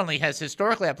this not only has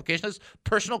historical application, it's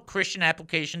personal Christian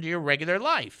application to your regular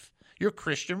life, your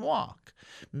Christian walk.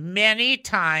 Many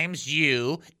times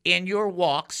you, in your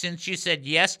walk, since you said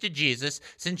yes to Jesus,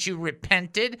 since you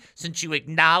repented, since you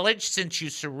acknowledged, since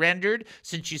you surrendered,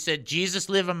 since you said, Jesus,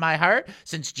 live in my heart,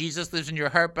 since Jesus lives in your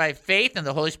heart by faith and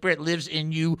the Holy Spirit lives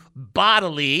in you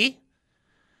bodily,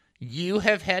 you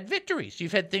have had victories.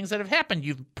 You've had things that have happened.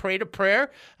 You've prayed a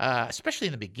prayer, especially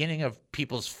in the beginning of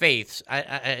people's faiths.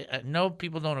 I know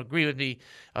people don't agree with me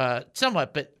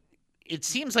somewhat, but it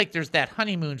seems like there's that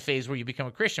honeymoon phase where you become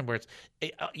a Christian, where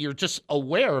you're just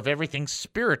aware of everything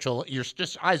spiritual. Your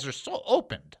eyes are so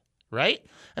opened, right?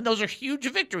 And those are huge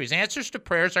victories. Answers to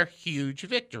prayers are huge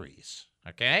victories,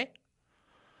 okay?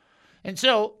 And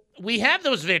so we have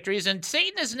those victories, and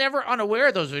Satan is never unaware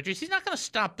of those victories. He's not going to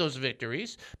stop those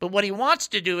victories. But what he wants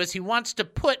to do is he wants to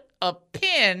put a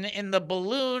pin in the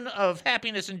balloon of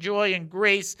happiness and joy and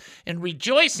grace and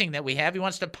rejoicing that we have. He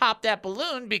wants to pop that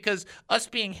balloon because us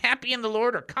being happy in the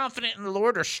Lord or confident in the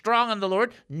Lord or strong in the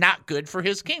Lord, not good for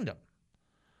his kingdom.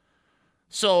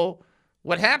 So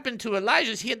what happened to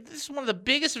Elijah is this is one of the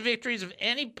biggest victories of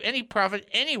any prophet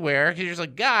anywhere. There's a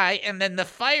guy, and then the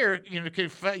fire,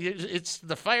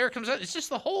 the fire comes out. It's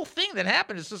just the whole thing that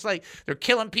happened. It's just like they're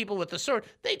killing people with the sword.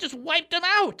 They just wiped them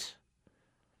out.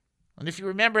 And if you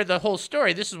remember the whole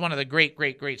story, this is one of the great,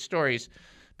 great, great stories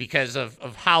because of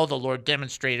how the Lord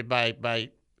demonstrated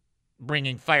by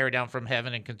bringing fire down from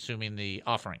heaven and consuming the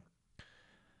offering.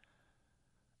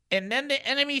 And then the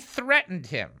enemy threatened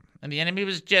him, and the enemy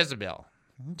was Jezebel.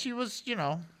 She was, it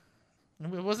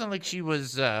wasn't like she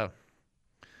was,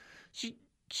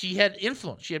 she had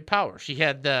influence. She had power. She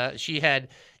had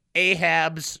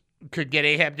could get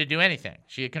Ahab to do anything.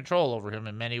 She had control over him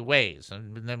in many ways.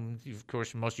 And then, of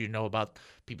course, most of you know about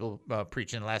people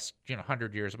preaching the last,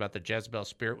 100 years about the Jezebel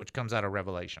spirit, which comes out of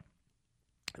Revelation.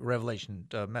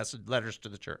 Message letters to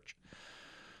the church.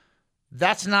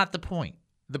 That's not the point.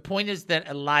 The point is that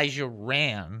Elijah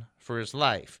ran for his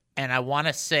life. And I want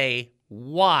to say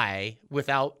why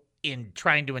without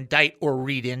trying to indict or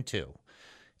read into.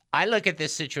 I look at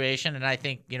this situation and I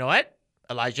think, you know what?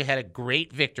 Elijah had a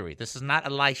great victory. This is not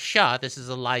Elisha. This is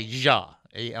Elijah,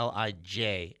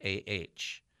 Elijah. They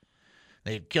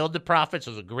had killed the prophets. It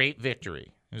was a great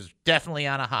victory. It was definitely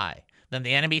on a high. Then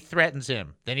the enemy threatens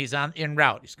him. Then he's en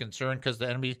route. He's concerned because the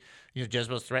enemy,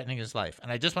 Jezebel's threatening his life.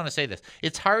 And I just want to say this.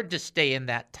 It's hard to stay in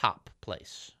that top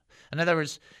place. In other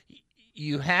words,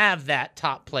 you have that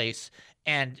top place,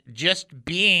 and just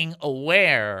being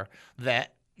aware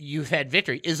that you've had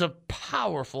victory is a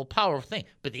powerful, powerful thing.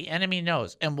 But the enemy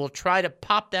knows and will try to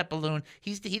pop that balloon.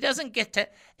 He doesn't get to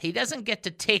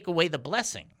take away the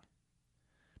blessing.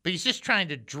 But he's just trying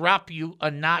to drop you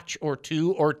a notch or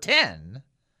two or 10.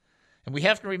 And we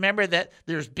have to remember that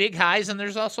there's big highs and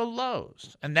there's also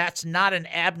lows. And that's not an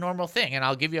abnormal thing. And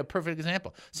I'll give you a perfect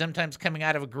example. Sometimes coming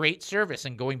out of a great service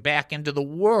and going back into the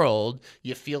world,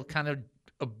 you feel kind of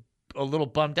a little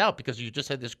bummed out because you just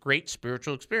had this great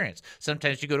spiritual experience.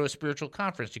 Sometimes you go to a spiritual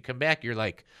conference, you come back, you're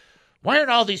like, why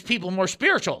aren't all these people more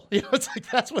spiritual? It's like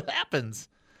that's what happens.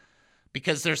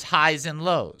 Because there's highs and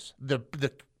lows. The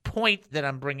point that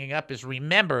I'm bringing up is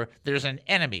remember there's an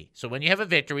enemy. So when you have a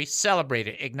victory, celebrate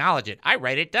it, acknowledge it. I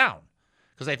write it down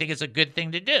because I think it's a good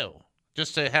thing to do,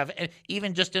 just to have,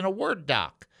 even just in a Word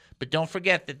doc. But don't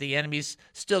forget that the enemy's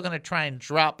still going to try and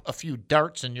drop a few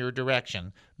darts in your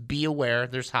direction. Be aware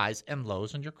there's highs and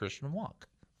lows in your Christian walk.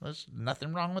 There's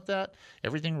nothing wrong with that.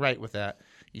 Everything right with that.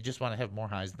 You just want to have more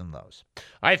highs than lows. All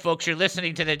right, folks, you're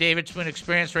listening to the David Spoon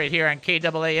Experience right here on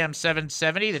KAAM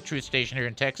 770, the truth station here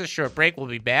in Texas. Short break. We'll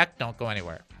be back. Don't go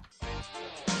anywhere. Most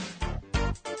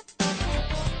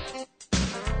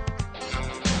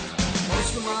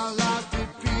of my life it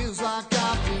feels like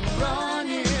I've been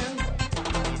running.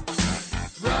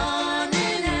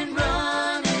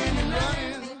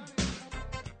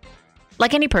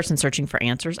 Like any person searching for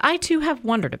answers, I too have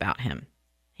wondered about him.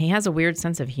 He has a weird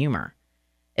sense of humor.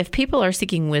 If people are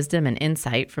seeking wisdom and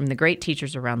insight from the great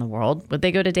teachers around the world, would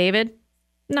they go to David?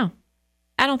 No,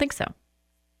 I don't think so.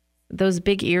 Those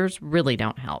big ears really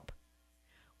don't help.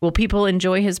 Will people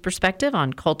enjoy his perspective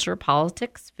on culture,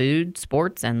 politics, food,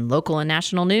 sports, and local and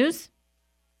national news?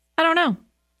 I don't know.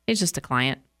 He's just a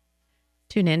client.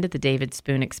 Tune in to the David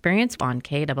Spoon Experience on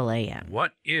KAAM.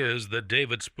 What is the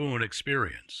David Spoon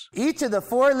Experience? Each of the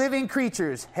 4 living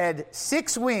creatures had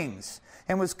 6 wings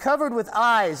and was covered with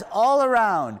eyes all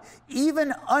around,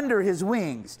 even under his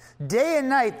wings. Day and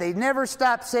night they never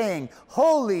stopped saying,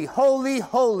 "Holy, holy,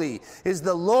 holy is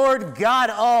the Lord God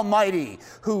Almighty,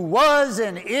 who was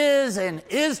and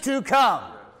is to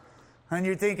come." And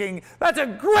you're thinking, that's a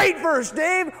great verse,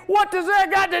 Dave. What does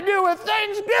that got to do with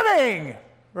Thanksgiving?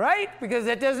 Right? Because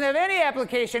that doesn't have any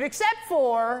application except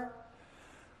for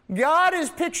God is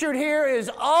pictured here as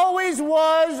always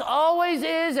was, always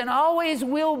is, and always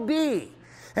will be.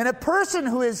 And a person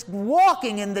who is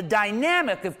walking in the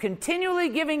dynamic of continually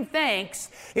giving thanks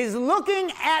is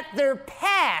looking at their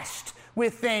past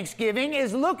with thanksgiving,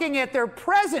 is looking at their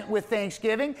present with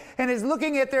thanksgiving, and is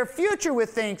looking at their future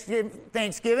with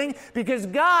thanksgiving, because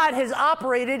God has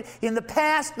operated in the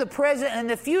past, the present, and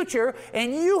the future,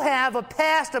 and you have a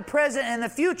past, a present, and a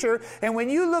future. And when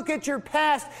you look at your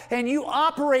past and you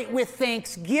operate with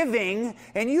thanksgiving,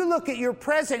 and you look at your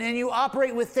present and you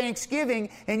operate with thanksgiving,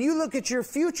 and you look at your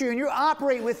future and you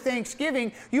operate with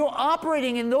thanksgiving, you're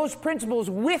operating in those principles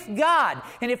with God.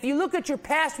 And if you look at your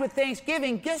past with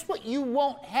thanksgiving, guess what you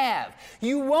won't have?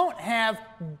 You won't have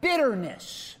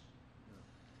bitterness.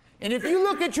 And if you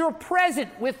look at your present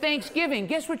with thanksgiving,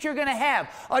 guess what you're going to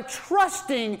have? A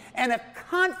trusting and a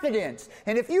confidence.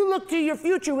 And if you look to your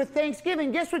future with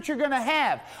thanksgiving, guess what you're going to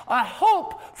have? A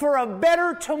hope for a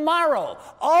better tomorrow.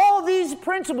 All these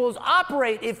principles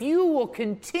operate if you will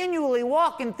continually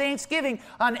walk in thanksgiving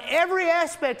on every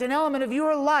aspect and element of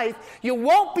your life. You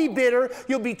won't be bitter.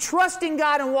 You'll be trusting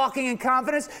God and walking in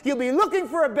confidence. You'll be looking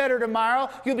for a better tomorrow.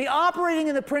 You'll be operating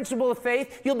in the principle of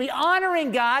faith. You'll be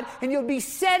honoring God, and you'll be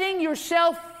setting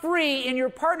yourself free in your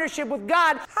partnership with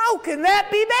God. How can that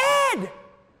be bad?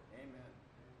 Amen.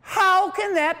 How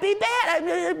can that be bad? I mean,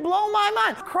 it blow my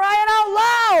mind. Crying out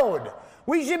loud.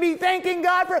 We should be thanking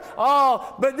God for,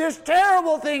 oh, but this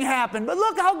terrible thing happened. But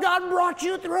look how God brought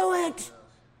you through it.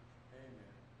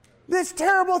 This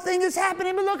terrible thing is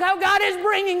happening, but look how God is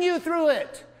bringing you through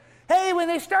it. Hey, when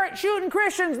they start shooting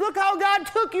Christians, look how God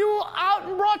took you out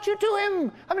and brought you to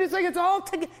Him. I mean, it's like it's all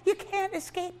together. You can't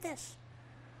escape this.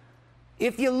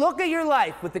 If you look at your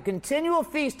life with the continual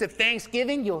feast of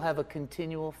thanksgiving, you'll have a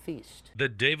continual feast. The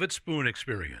David Spoon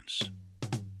Experience.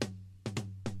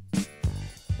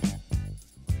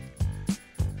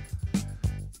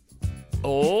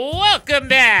 Welcome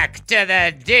back to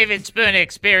the David Spoon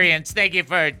Experience. Thank you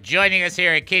for joining us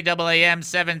here at KAAM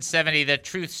 770, the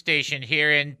Truth Station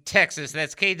here in Texas.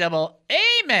 That's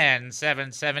KAAM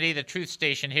 770, the Truth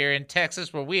Station here in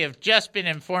Texas, where we have just been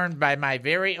informed by my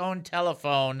very own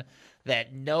telephone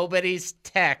that nobody's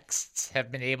texts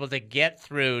have been able to get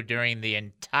through during the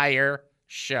entire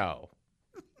show.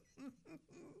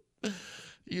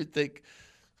 You'd think,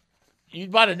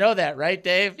 you'd want to know that, right,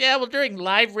 Dave? Yeah, well, during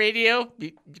live radio,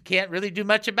 you can't really do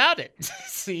much about it.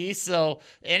 See, so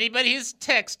anybody who's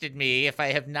texted me, if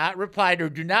I have not replied or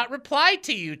do not reply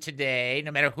to you today,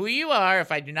 no matter who you are,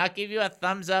 if I do not give you a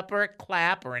thumbs up or a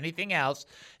clap or anything else,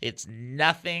 it's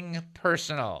nothing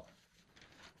personal.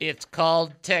 It's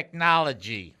called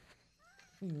technology.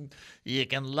 You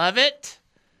can love it,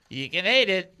 you can hate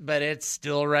it, but it's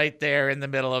still right there in the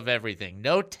middle of everything.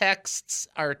 No texts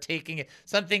are taking it.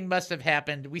 Something must have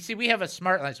happened. We have a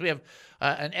smart line, so we have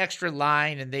an extra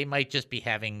line, and they might just be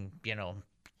having,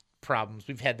 problems.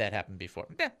 We've had that happen before.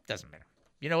 Doesn't matter.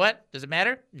 You know what? Does it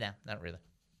matter? No, not really.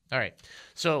 All right.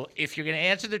 So if you're going to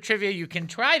answer the trivia, you can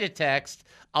try to text.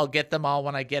 I'll get them all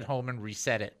when I get home and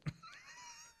reset it.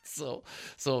 So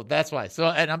that's why. So,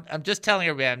 and I'm just telling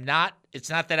everybody, it's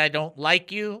not that I don't like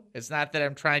you. It's not that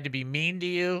I'm trying to be mean to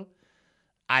you.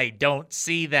 I don't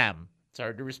see them. It's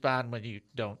hard to respond when you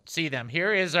don't see them.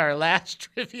 Here is our last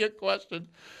trivia question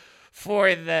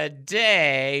for the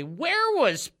day. Where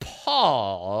was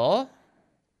Paul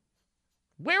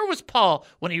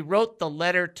when he wrote the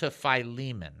letter to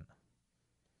Philemon?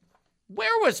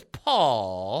 Where was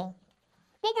Paul?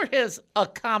 What were his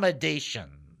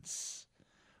accommodations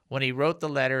when he wrote the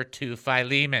letter to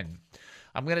Philemon?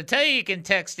 I'm going to tell you can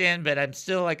text in, but I'm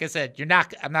still, like I said,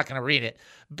 I'm not going to read it.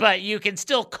 But you can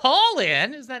still call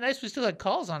in. Isn't that nice? We still had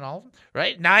calls on all of them,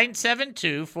 right?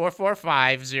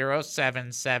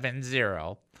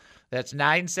 972-445-0770. That's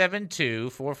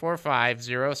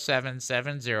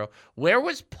 972-445-0770. Where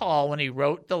was Paul when he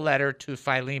wrote the letter to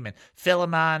Philemon?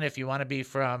 Philemon, if you want to be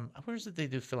from, where is it they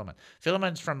do Philemon?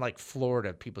 Philemon's from like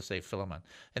Florida. People say Philemon.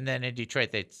 And then in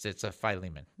Detroit, it's a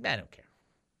Philemon. I don't care.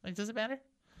 Does it matter?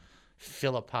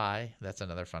 Philippi. That's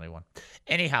another funny one.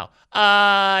 Anyhow,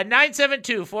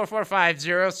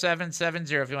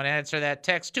 972-445-0770. If you want to answer that,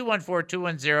 text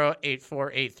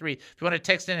 214-210-8483. If you want to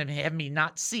text in and have me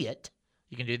not see it,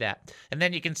 you can do that. And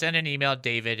then you can send an email,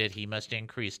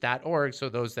 david@hemustincrease.org. So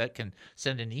those that can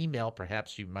send an email,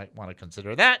 perhaps you might want to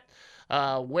consider that.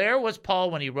 Where was Paul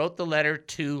when he wrote the letter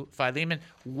to Philemon?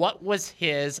 What was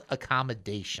his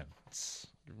accommodations?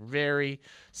 Very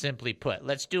simply put.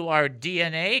 Let's do our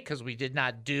DNA, because we did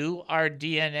not do our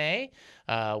DNA,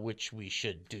 which we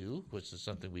should do, which is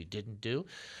something we didn't do.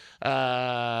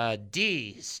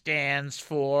 D stands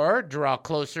for draw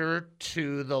closer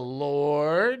to the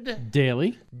Lord.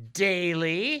 Daily.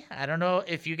 Daily. I don't know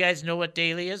if you guys know what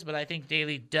daily is, but I think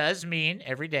daily does mean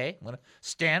every day. I'm going to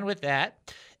stand with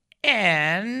that.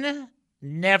 N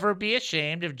Never be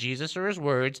ashamed of Jesus or his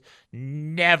words.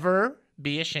 Never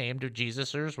be ashamed of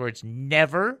Jesus or his words.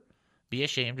 Never be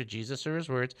ashamed of Jesus or his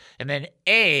words. And then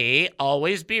A,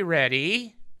 always be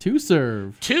ready to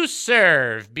serve. To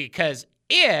serve, because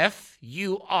if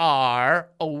you are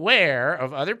aware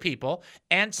of other people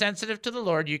and sensitive to the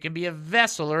Lord, you can be a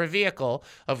vessel or a vehicle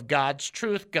of God's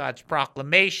truth, God's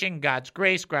proclamation, God's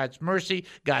grace, God's mercy,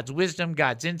 God's wisdom,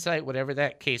 God's insight, whatever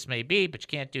that case may be. But you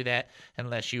can't do that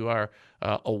unless you are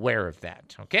aware of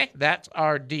that. Okay? That's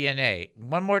our DNA.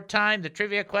 One more time, the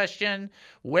trivia question.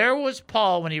 Where was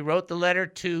Paul when he wrote the letter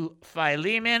to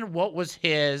Philemon? What was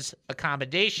his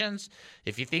accommodations?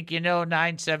 If you think you know,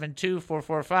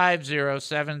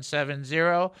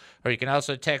 972-445-0770. Or you can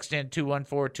also text in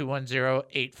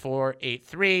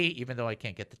 214-210-8483, even though I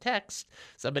can't get the text.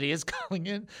 Somebody is calling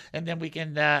in. And then we can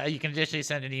you can additionally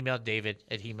send an email,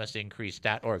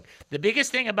 david@hemustincrease.org. The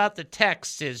biggest thing about the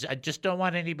text is I just don't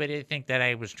want anybody to think that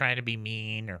I was trying to be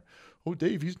mean or, oh,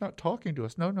 Dave, he's not talking to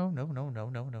us. No.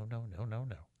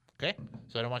 Okay?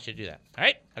 So I don't want you to do that. All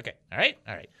right? Okay. All right?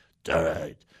 All right.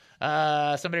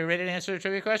 Somebody ready to answer the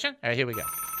trivia question? All right, here we go.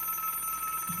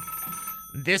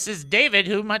 This is David.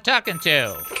 Who am I talking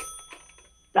to?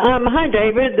 Hi,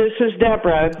 David. This is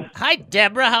Deborah. Hi,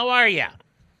 Deborah. How are you?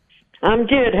 I'm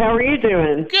good. How are you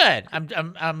doing? Good.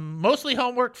 I'm mostly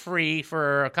homework free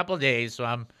for a couple of days, so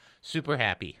I'm super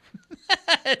happy.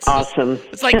 It's awesome.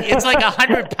 It's like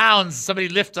 100 pounds. Somebody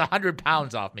lifts 100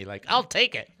 pounds off me. Like, I'll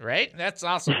take it, right? That's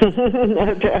awesome.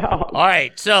 No doubt. All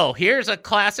right, so here's a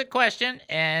classic question,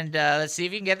 and let's see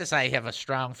if you can get this. I have a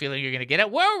strong feeling you're going to get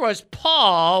it. Where was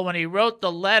Paul when he wrote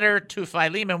the letter to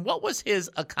Philemon? What was his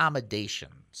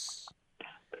accommodations?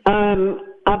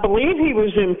 I believe he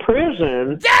was in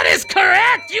prison. That is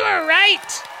correct. You are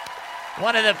right.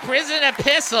 One of the prison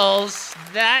epistles.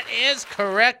 That is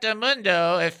correct,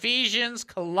 Amundo. Ephesians,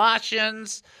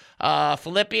 Colossians,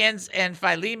 Philippians, and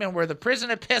Philemon were the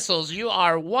prison epistles. You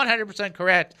are 100%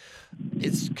 correct.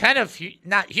 It's kind of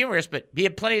not humorous, but he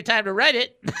had plenty of time to write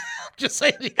it. Just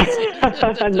saying.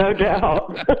 No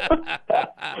doubt.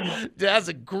 Does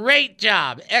a great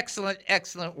job.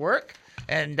 Excellent work.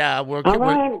 And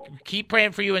we'll keep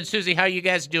praying for you and Susie. How are you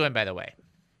guys doing, by the way?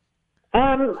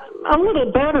 A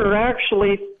little better,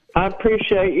 actually. I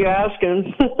appreciate you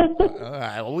asking. All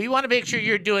right. Well, we want to make sure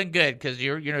you're doing good because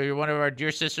you're one of our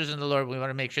dear sisters in the Lord. We want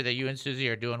to make sure that you and Susie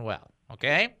are doing well.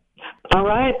 Okay? All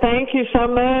right. Thank you so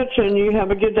much, and you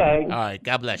have a good day. All right.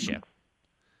 God bless you.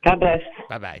 God bless.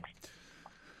 Bye-bye.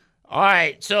 All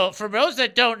right. So for those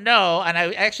that don't know, and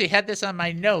I actually had this on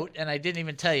my note, and I didn't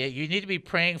even tell you, you need to be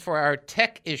praying for our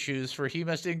tech issues for He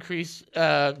Must Increase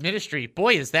ministry.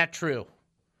 Boy, is that true.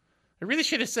 I really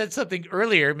should have said something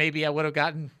earlier. Maybe I would have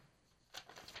gotten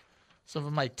some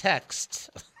of my text.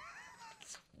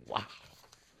 Wow.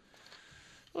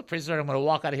 Well, praise the Lord, I'm going to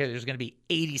walk out of here. There's going to be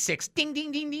 86. Ding,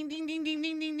 ding, ding, ding, ding, ding, ding,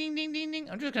 ding, ding, ding, ding, ding, ding.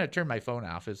 I'm just going to turn my phone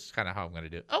off. It's kind of how I'm going to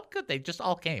do it. Oh, good. They just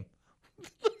all came.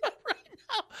 Right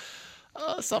now.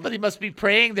 Oh, somebody must be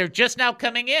praying. They're just now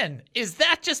coming in. Is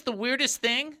that just the weirdest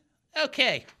thing?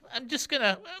 Okay. I'm just going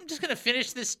to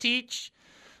finish this teach.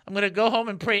 I'm going to go home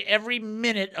and pray every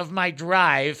minute of my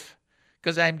drive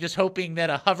because I'm just hoping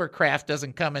that a hovercraft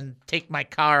doesn't come and take my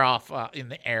car off in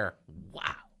the air.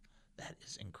 Wow. That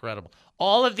is incredible.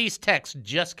 All of these texts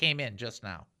just came in just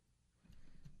now.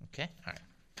 Okay? All right.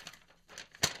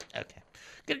 Okay.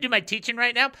 Going to do my teaching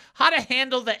right now. How to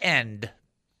handle the end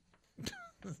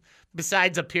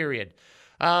besides a period.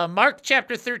 Mark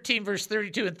chapter 13, verse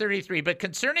 32 and 33. But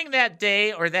concerning that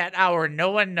day or that hour, no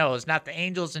one knows, not the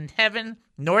angels in heaven,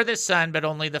 nor the Son, but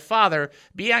only the Father.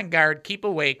 Be on guard, keep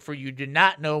awake, for you do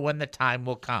not know when the time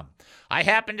will come. I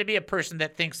happen to be a person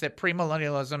that thinks that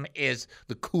premillennialism is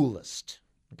the coolest.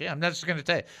 Okay, I'm not just going to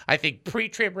tell you. I think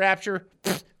pre-trib rapture,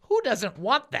 who doesn't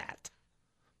want that?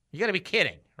 You got to be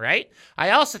kidding, right? I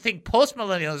also think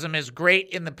postmillennialism is great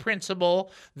in the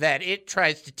principle that it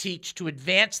tries to teach to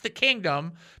advance the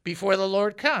kingdom before the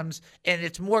Lord comes, and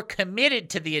it's more committed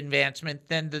to the advancement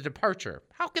than the departure.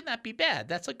 How can that be bad?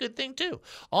 That's a good thing, too.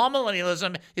 All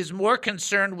millennialism is more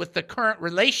concerned with the current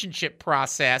relationship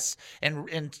process and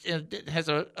has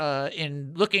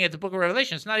in looking at the book of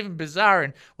Revelation. It's not even bizarre,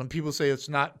 and when people say it's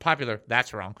not popular,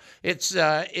 that's wrong.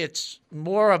 It's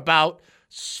more about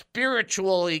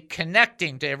spiritually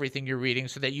connecting to everything you're reading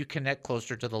so that you connect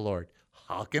closer to the Lord.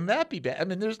 How can that be bad? I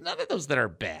mean, there's none of those that are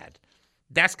bad.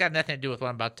 That's got nothing to do with what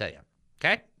I'm about to tell you.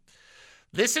 Okay?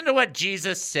 Listen to what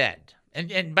Jesus said.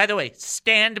 And by the way,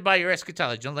 stand by your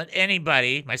eschatology. Don't let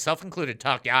anybody, myself included,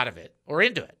 talk you out of it or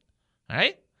into it. All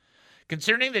right?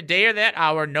 Concerning the day or that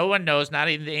hour, no one knows, not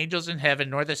even the angels in heaven,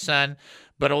 nor the Son,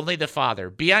 but only the Father.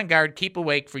 Be on guard, keep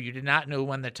awake, for you do not know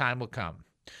when the time will come.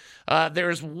 There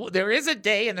is a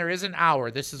day and there is an hour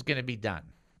this is going to be done.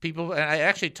 People, and I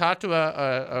actually talked to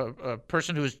a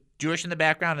person who was Jewish in the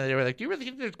background, and they were like, do you really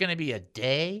think there's going to be a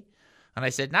day? And I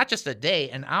said, not just a day,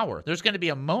 an hour. There's going to be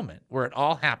a moment where it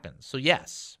all happens. So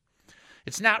yes,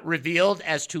 it's not revealed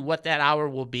as to what that hour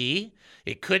will be.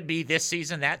 It could be this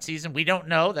season, that season. We don't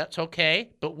know. That's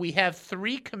okay. But we have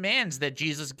 3 commands that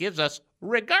Jesus gives us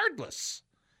regardless.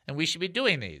 And we should be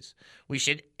doing these. We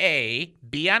should, A,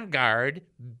 be on guard,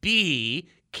 B,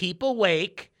 keep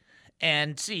awake,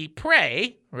 and C,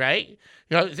 pray, right?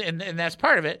 You know, and that's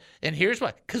part of it. And here's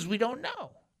what, because we don't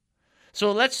know.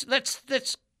 So let's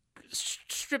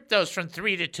strip those from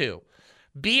 3 to 2.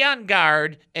 Be on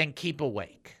guard and keep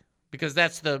awake, because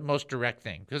that's the most direct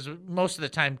thing. Because most of the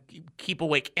time, keep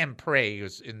awake and pray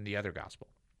is in the other gospel.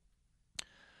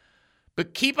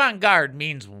 But keep on guard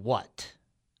means what?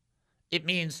 It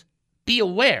means be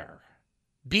aware,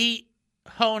 be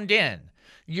honed in.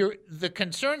 The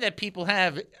concern that people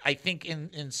have, I think,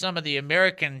 in some of the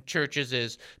American churches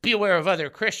is be aware of other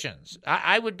Christians.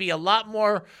 I would be a lot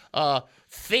more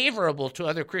favorable to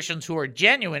other Christians who are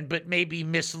genuine but maybe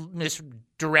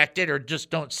misdirected or just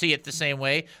don't see it the same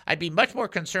way. I'd be much more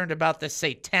concerned about the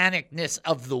satanicness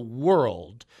of the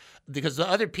world, because the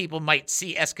other people might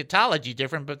see eschatology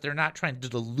different, but they're not trying to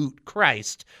dilute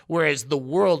Christ, whereas the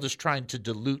world is trying to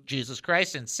dilute Jesus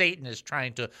Christ and Satan is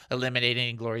trying to eliminate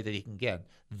any glory that he can get.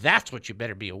 That's what you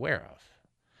better be aware of,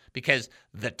 because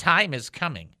the time is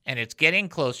coming and it's getting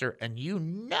closer, and you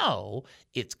know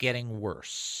it's getting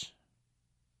worse.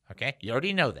 Okay? You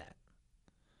already know that.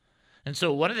 And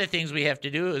so one of the things we have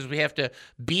to do is we have to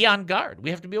be on guard.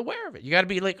 We have to be aware of it. You got to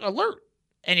be like alert.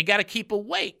 And you got to keep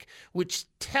awake, which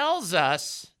tells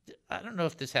us, I don't know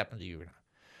if this happened to you or not.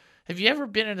 Have you ever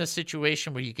been in a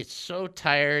situation where you get so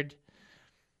tired?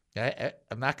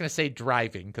 I'm not going to say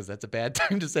driving, because that's a bad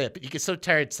time to say it, but you get so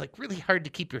tired, it's like really hard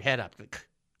to keep your head up.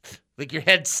 Like your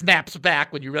head snaps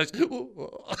back when you realize,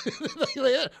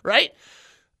 right?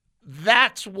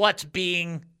 That's what's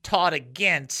being taught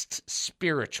against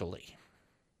spiritually.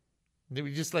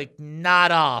 We just like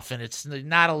nod off, and it's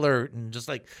not alert, and just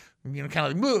like, you know,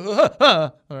 kind of like,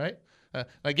 all right?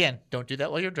 Again, don't do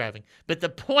that while you're driving. But the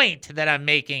point that I'm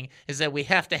making is that we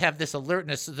have to have this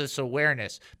alertness, this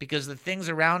awareness, because the things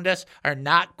around us are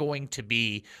not going to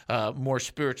be more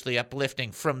spiritually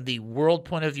uplifting from the world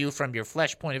point of view, from your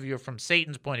flesh point of view, or from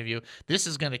Satan's point of view. This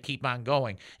is going to keep on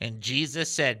going. And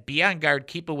Jesus said, be on guard,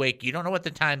 keep awake. You don't know what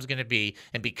the time's going to be.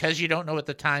 And because you don't know what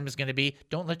the time is going to be,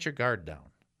 don't let your guard down.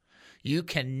 You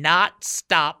cannot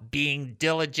stop being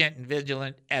diligent and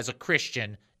vigilant as a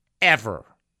Christian ever.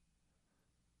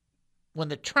 When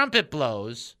the trumpet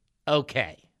blows,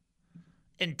 okay.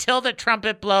 Until the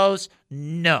trumpet blows,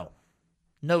 no.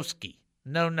 No ski.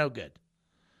 No good.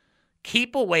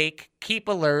 Keep awake, keep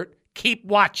alert, keep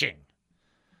watching.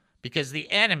 Because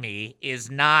the enemy is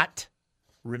not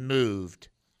removed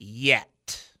yet.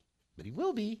 But he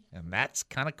will be, and that's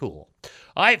kind of cool.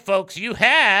 All right, folks, you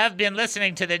have been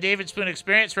listening to the David Spoon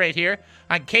Experience right here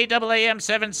on KAAM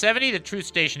 770, the truth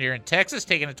station here in Texas,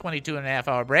 taking a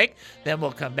 22.5-hour break. Then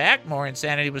we'll come back. More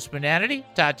Insanity with Spoonanity.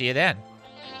 Talk to you then.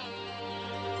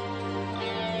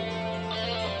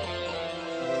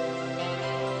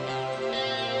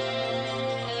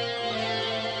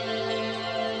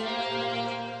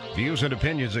 Views and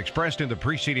opinions expressed in the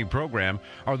preceding program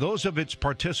are those of its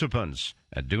participants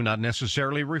and do not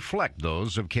necessarily reflect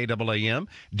those of KAAM,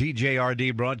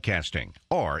 DJRD Broadcasting,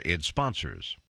 or its sponsors.